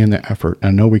work, putting in the effort. I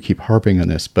know we keep harping on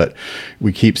this, but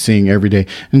we keep seeing every day.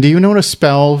 And do you know what a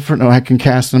spell I can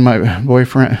cast on my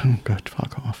boyfriend? Oh, God,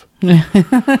 fuck off.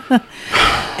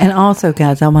 And also,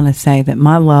 guys, I want to say that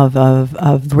my love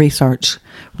of research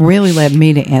really led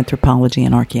me to anthropology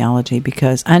and archaeology,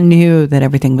 because I knew that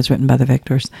everything was written by the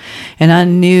victors. And I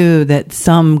knew that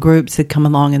some groups had come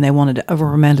along and they wanted to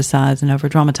over-romanticize and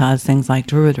over-dramatize things like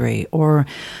Druidry or,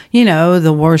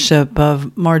 the worship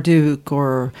of Marduk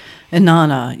or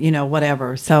Inanna,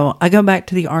 whatever. So I go back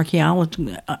to the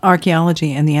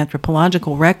archaeology and the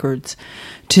anthropological records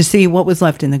to see what was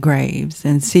left in the graves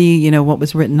and see, what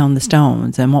was written on the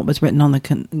stones and what was written on the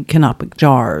canopic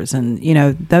jars and,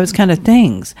 those kind of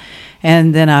things.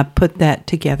 And then I put that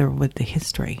together with the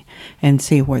history and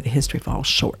see where the history falls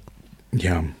short.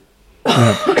 Yeah.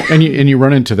 And you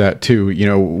run into that too,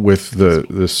 with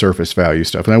the surface value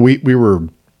stuff. And we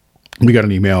got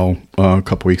an email a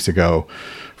couple weeks ago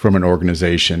from an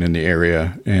organization in the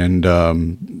area, and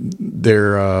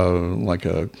they're like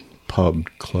a pub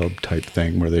club type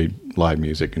thing where they live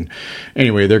music. And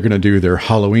anyway, they're going to do their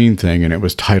Halloween thing, and it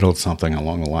was titled something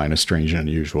along the line of strange and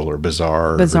unusual or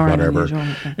bizarre or whatever.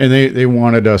 And they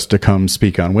wanted us to come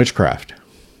speak on witchcraft.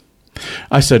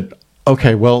 I said,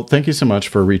 okay, well, thank you so much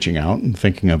for reaching out and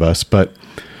thinking of us, but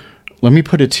let me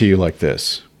put it to you like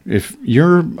this. If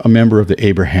you're a member of the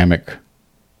Abrahamic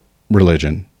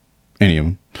religion, any of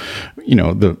them,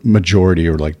 the majority,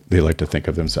 or like they like to think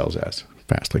of themselves as,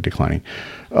 fastly declining.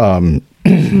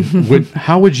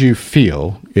 How would you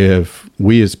feel if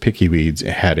we as Picky Weeds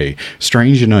had a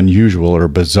strange and unusual or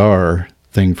bizarre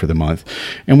thing for the month,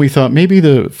 and we thought maybe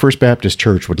the First Baptist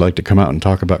Church would like to come out and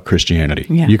talk about Christianity?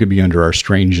 Yeah. You could be under our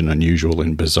strange and unusual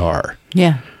and bizarre.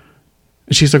 Yeah.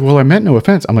 And she's like, well, I meant no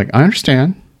offense. I'm like, I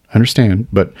understand,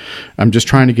 but I'm just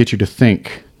trying to get you to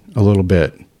think a little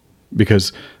bit,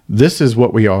 because this is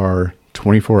what we are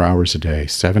 24 hours a day,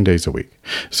 7 days a week.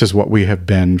 This is what we have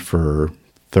been for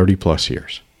 30 plus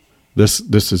years. This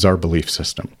is our belief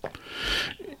system.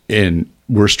 And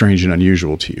we're strange and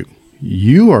unusual to you.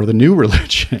 You are the new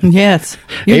religion. Yes.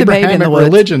 You're the baby in the woods.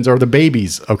 Religions are the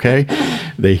babies, okay?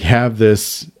 They have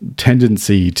this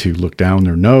tendency to look down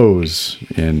their nose,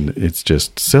 and it's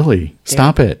just silly.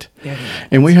 Stop it.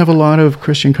 And we have a lot of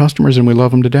Christian customers, and we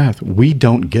love them to death. We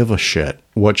don't give a shit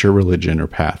what your religion or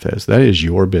path is. That is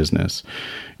your business.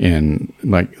 And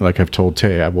like I've told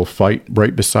Tay, I will fight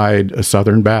right beside a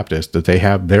Southern Baptist that they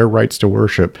have their rights to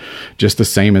worship just the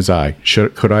same as I.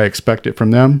 Could I expect it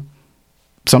from them?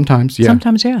 Sometimes, yeah.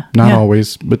 Sometimes, yeah. Not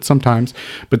always, but sometimes.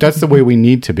 But that's the way we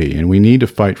need to be. And we need to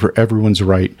fight for everyone's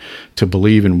right to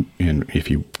believe in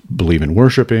if you believe in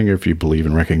worshiping, or if you believe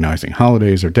in recognizing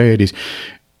holidays or deities,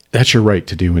 that's your right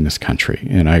to do in this country.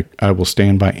 And I will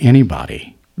stand by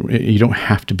anybody. You don't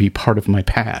have to be part of my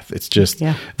path. It's just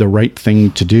the right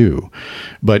thing to do.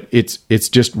 But it's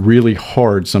just really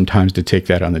hard sometimes to take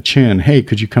that on the chin. Hey,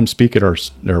 could you come speak at our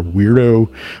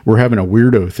weirdo? We're having a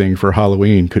weirdo thing for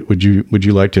Halloween. Would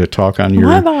you like to talk on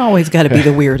your? I've always got to be the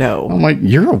weirdo. I'm like,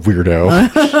 you're a weirdo.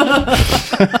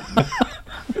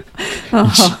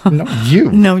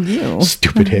 No, you.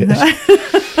 Stupid head.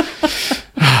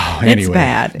 Anyway, it's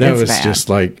bad. That was just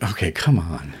like, okay, come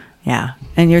on. Yeah.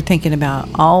 And you're thinking about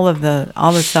all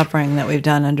the suffering that we've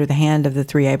done under the hand of the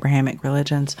three Abrahamic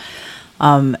religions.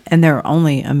 And they're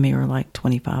only a mere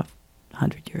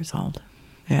 2,500 years old.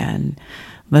 And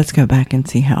let's go back and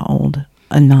see how old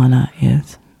Anana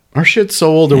is. Our shit's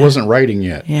so old, there wasn't writing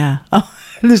yet. Yeah. Oh,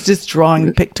 it was just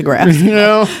drawing pictographs. You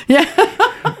know? Yeah.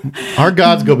 Our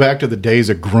gods go back to the days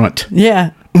of grunt.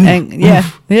 Yeah. And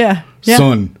yeah.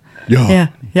 Sun.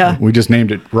 Yeah. We just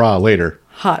named it Ra later.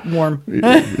 Hot, warm.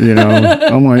 You know,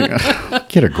 I'm like,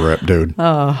 get a grip, dude.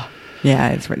 Oh, yeah,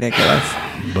 it's ridiculous.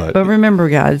 But remember,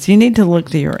 guys, you need to look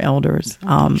to your elders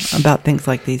about things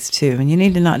like these too, and you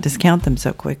need to not discount them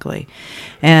so quickly.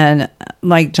 And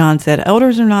like John said,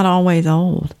 elders are not always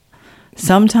old.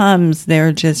 Sometimes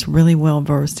they're just really well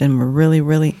versed and were really,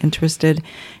 really interested,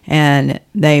 and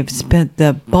they've spent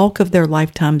the bulk of their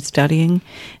lifetime studying,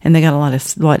 and they got a lot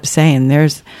to say. And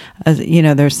there's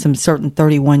some certain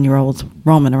 31-year-olds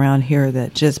roaming around here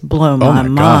that just blow my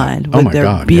mind with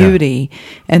their beauty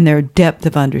and their depth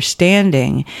of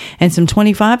understanding, and some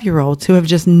 25-year-olds who have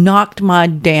just knocked my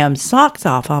damn socks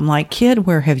off. I'm like, kid,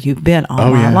 where have you been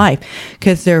all my life?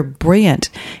 Because they're brilliant,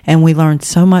 and we learn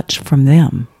so much from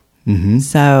them. Mm-hmm.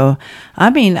 So,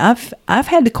 I mean, I've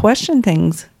had to question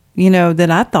things, that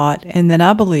I thought and that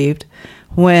I believed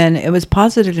when it was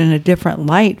posited in a different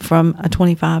light from a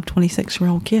 25,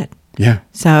 26-year-old kid. Yeah.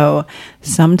 So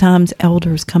sometimes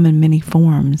elders come in many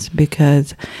forms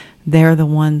because they're the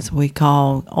ones we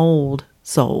call old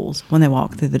souls when they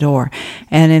walk through the door.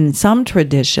 And in some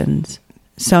traditions,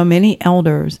 so many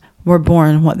elders were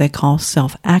born what they call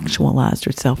self-actualized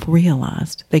or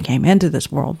self-realized. They came into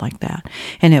this world like that,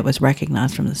 and it was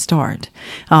recognized from the start.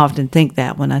 I often think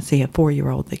that when I see a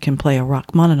 4-year-old that can play a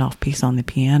Rachmaninoff piece on the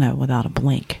piano without a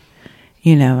blink.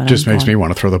 And just makes me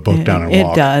want to throw the book down and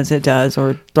walk. It does,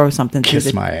 or throw something through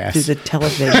the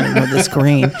television or the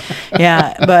screen.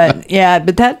 But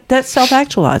that's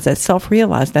self-actualized, that's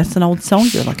self-realized. That's an old soul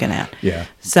you're looking at. Yeah.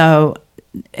 So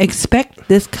expect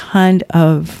this kind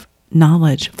of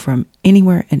knowledge from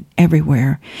anywhere and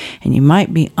everywhere, and you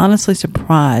might be honestly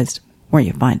surprised where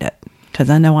you find it, because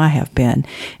I know I have been,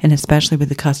 and especially with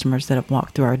the customers that have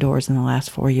walked through our doors in the last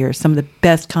 4 years. Some of the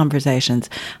best conversations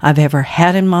I've ever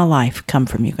had in my life come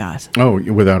from you guys. Oh,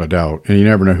 without a doubt. And you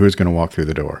never know who's going to walk through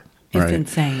the door. It's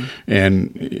insane.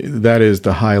 And that is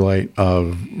the highlight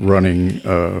of running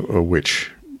a witch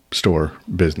store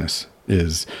business,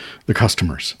 is the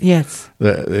customers. Yes.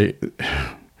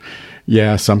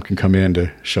 Yeah, some can come in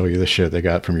to show you the shit they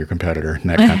got from your competitor, and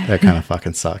that kind of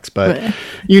fucking sucks. But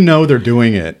they're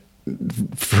doing it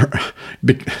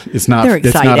it's not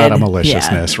out of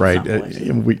maliciousness, right?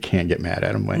 We can't get mad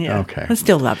at them. Like, okay, I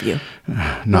still love you.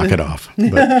 Knock it off.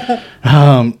 But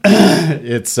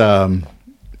it's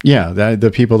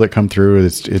the people that come through,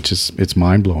 it's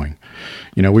mind blowing.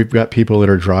 We've got people that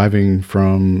are driving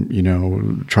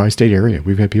from, tri-state area.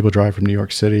 We've had people drive from New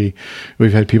York City.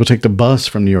 We've had people take the bus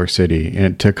from New York City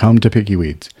and to come to Picky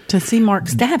Weeds. To see Mark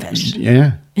Stavish.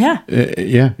 Yeah. Yeah.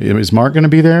 Is Mark going to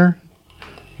be there?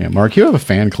 Yeah, Mark, you have a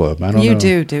fan club. I don't know. You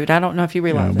do, dude. I don't know if you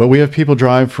realize it. But we have people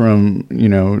drive from,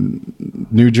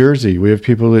 New Jersey. We have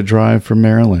people that drive from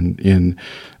Maryland. And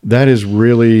that is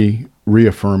really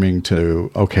reaffirming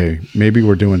to, okay, maybe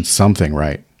we're doing something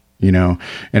right. And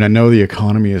I know the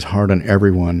economy is hard on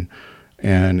everyone,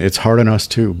 and it's hard on us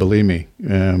too. Believe me,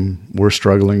 we're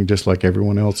struggling just like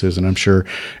everyone else is. And I'm sure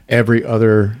every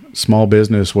other small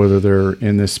business, whether they're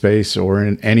in this space or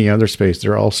in any other space,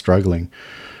 they're all struggling.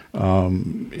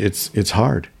 It's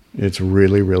hard. It's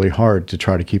really, really hard to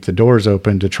try to keep the doors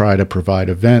open, to try to provide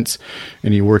events,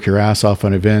 and you work your ass off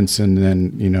on events, and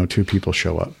then, 2 people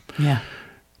show up. Yeah.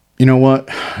 You know what?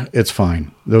 It's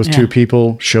fine. Those 2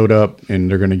 people showed up, and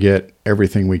they're going to get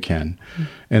everything we can.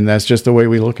 And that's just the way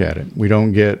we look at it. We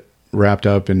don't get wrapped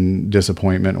up in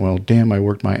disappointment. Well, damn, I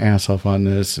worked my ass off on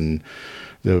this, and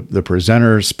the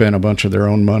presenters spent a bunch of their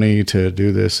own money to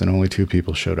do this, and only 2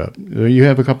 people showed up. You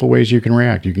have a couple ways you can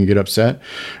react. You can get upset,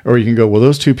 or you can go, well,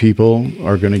 those 2 people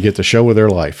are going to get the show of their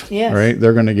life. Yes. Right?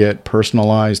 They're going to get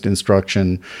personalized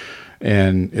instruction,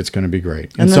 and it's going to be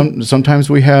great. And sometimes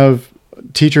we have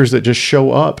teachers that just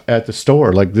show up at the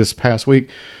store. Like this past week,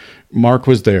 Mark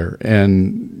was there,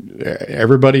 and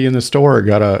everybody in the store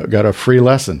got a free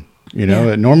lesson.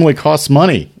 It normally costs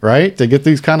money, right, to get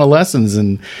these kind of lessons.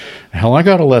 And hell, I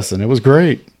got a lesson. It was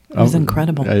great. It was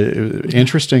incredible.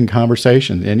 Interesting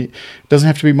conversation. And it doesn't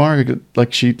have to be Mark,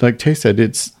 like Tay said.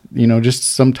 It's, just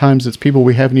sometimes it's people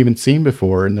we haven't even seen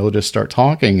before, and they'll just start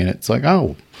talking, and it's like,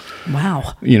 oh,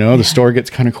 wow. The store gets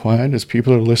kind of quiet as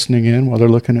people are listening in while they're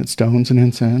looking at stones and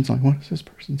incense. Like, what is this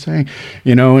person saying?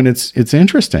 And it's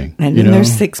interesting. And then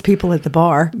there's 6 people at the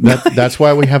bar. That's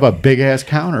why we have a big ass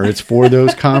counter. It's for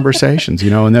those conversations,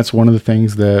 and that's one of the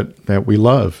things that we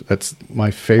love. That's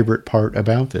my favorite part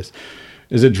about this.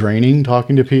 Is it draining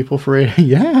talking to people for 8?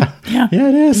 Yeah,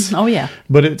 it is. Oh yeah,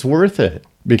 but it's worth it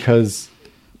because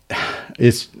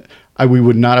we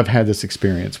would not have had this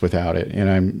experience without it,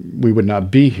 and we would not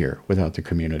be here without the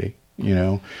community.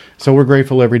 So we're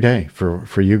grateful every day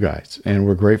for you guys, and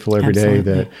we're grateful every day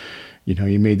that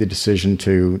you made the decision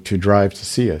to drive to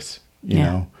see us.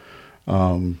 I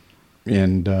don't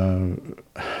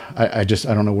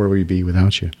know where we'd be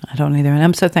without you. I don't either, and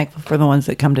I'm so thankful for the ones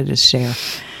that come to just share.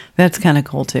 That's kind of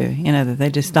cool too, that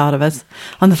they just thought of us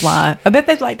on the fly. I bet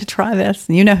they'd like to try this.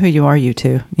 You know who you are, you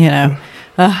two.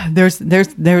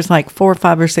 There's like 4 or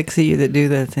 5 or 6 of you that do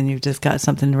this, and you've just got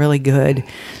something really good.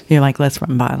 You're like, let's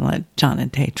run by and let John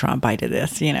and Tay try a bite of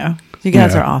this. You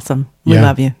guys are awesome. We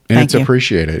love you. And it's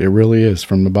appreciated. It really is,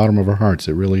 from the bottom of our hearts.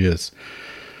 It really is.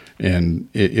 And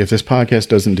if this podcast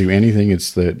doesn't do anything,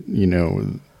 it's that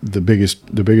the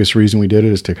biggest reason we did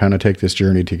it is to kind of take this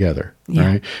journey together.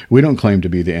 Right? We don't claim to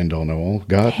be the end all know all.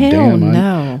 God damn,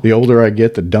 no. The older I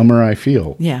get, the dumber I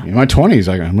feel. Yeah. In my 20s,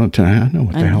 I know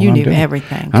what the hell you I'm knew doing.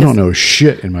 everything. I don't know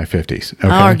shit in my 50s. Okay?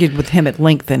 I argued with him at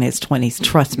length in his 20s.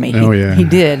 Trust me. He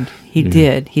did. He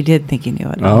did think he knew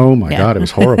it all. Oh my God, it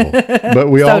was horrible. But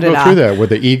we all go through that where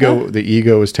the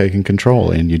ego is taking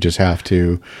control, and you just have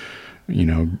to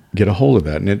get a hold of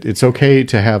that. And it's okay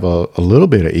to have a little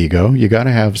bit of ego. You got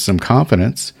to have some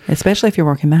confidence. Especially if you're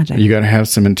working magic. You got to have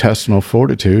some intestinal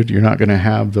fortitude. You're not going to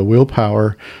have the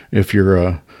willpower if you're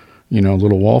a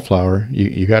little wallflower.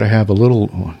 You got to have a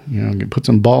little, put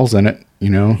some balls in it,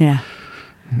 Yeah.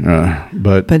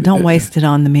 But don't waste it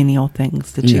on the menial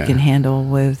things that you can handle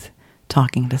with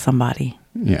talking to somebody.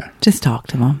 Yeah. Just talk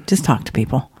to them. Just talk to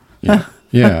people. Yeah.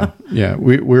 Yeah.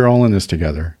 We're all in this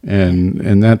together,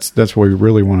 and that's what we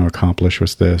really want to accomplish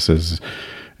with this is,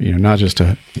 not just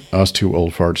us two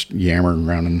old farts yammering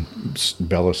around and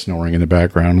Bella snoring in the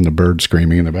background and the bird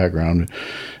screaming in the background.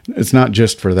 It's not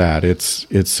just for that. It's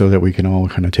so that we can all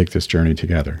kind of take this journey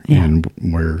together. Yeah.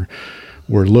 And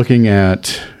we're looking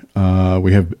at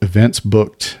we have events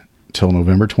booked till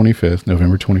November 25th.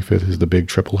 November 25th is the big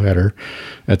triple header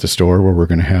at the store where we're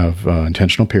going to have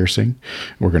intentional piercing.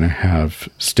 We're going to have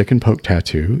stick and poke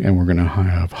tattoo, and we're going to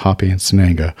have Hoppy and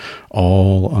Sananga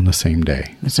all on the same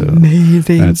day. That's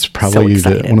amazing. That's probably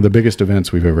one of the biggest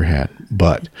events we've ever had.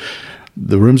 But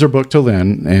the rooms are booked till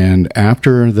then, and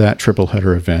after that triple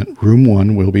header event, room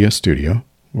 1 will be a studio.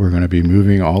 We're going to be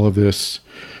moving all of this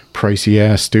pricey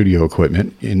ass studio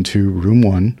equipment into room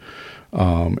 1.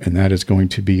 And that is going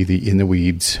to be the In the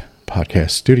Weeds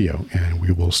podcast studio. And we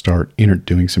will start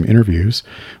doing some interviews.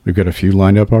 We've got a few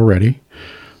lined up already.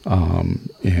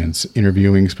 And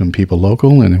interviewing some people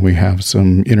local. And then we have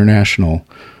some international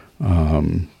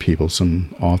people,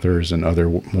 some authors and other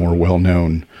more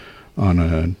well-known on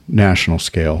a national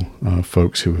scale,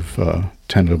 folks who have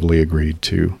tentatively agreed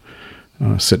to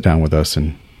sit down with us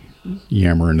and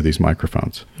yammer into these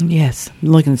microphones. Yes. I'm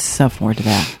looking so forward to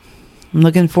that. I'm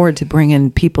looking forward to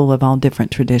bringing people of all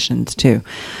different traditions, too,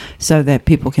 so that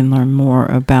people can learn more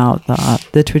about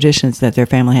the traditions that their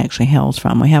family actually hails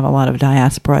from. We have a lot of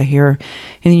diaspora here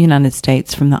in the United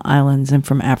States from the islands and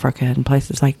from Africa and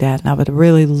places like that. And I would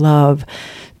really love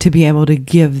to be able to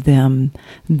give them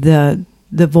the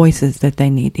voices that they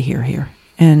need to hear here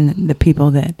and the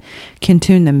people that can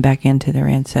tune them back into their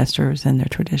ancestors and their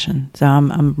tradition. So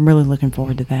I'm really looking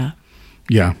forward to that.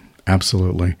 Yeah,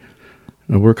 absolutely.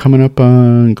 We're coming up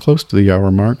close to the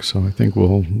hour mark, so I think you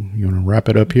want to wrap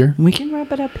it up here? We can wrap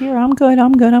it up here. I'm good.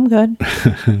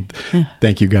 Yeah.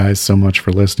 Thank you guys so much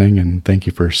for listening, and thank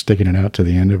you for sticking it out to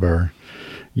the end of our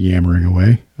yammering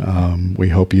away. We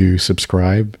hope you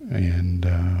subscribe and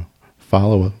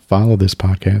follow this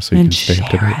podcast so you can stay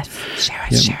up to date.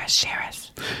 Share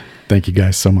us. Thank you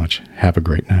guys so much. Have a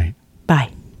great night.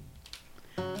 Bye.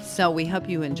 So we hope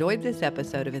you enjoyed this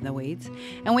episode of In the Weeds,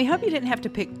 and we hope you didn't have to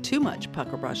pick too much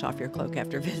pucker brush off your cloak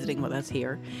after visiting with us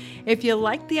here. If you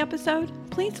liked the episode,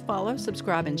 please follow,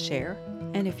 subscribe, and share.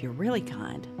 And if you're really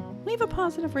kind, leave a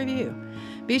positive review.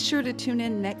 Be sure to tune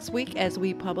in next week as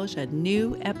we publish a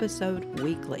new episode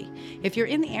weekly. If you're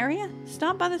in the area,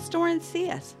 stop by the store and see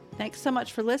us. Thanks so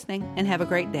much for listening, and have a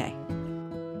great day.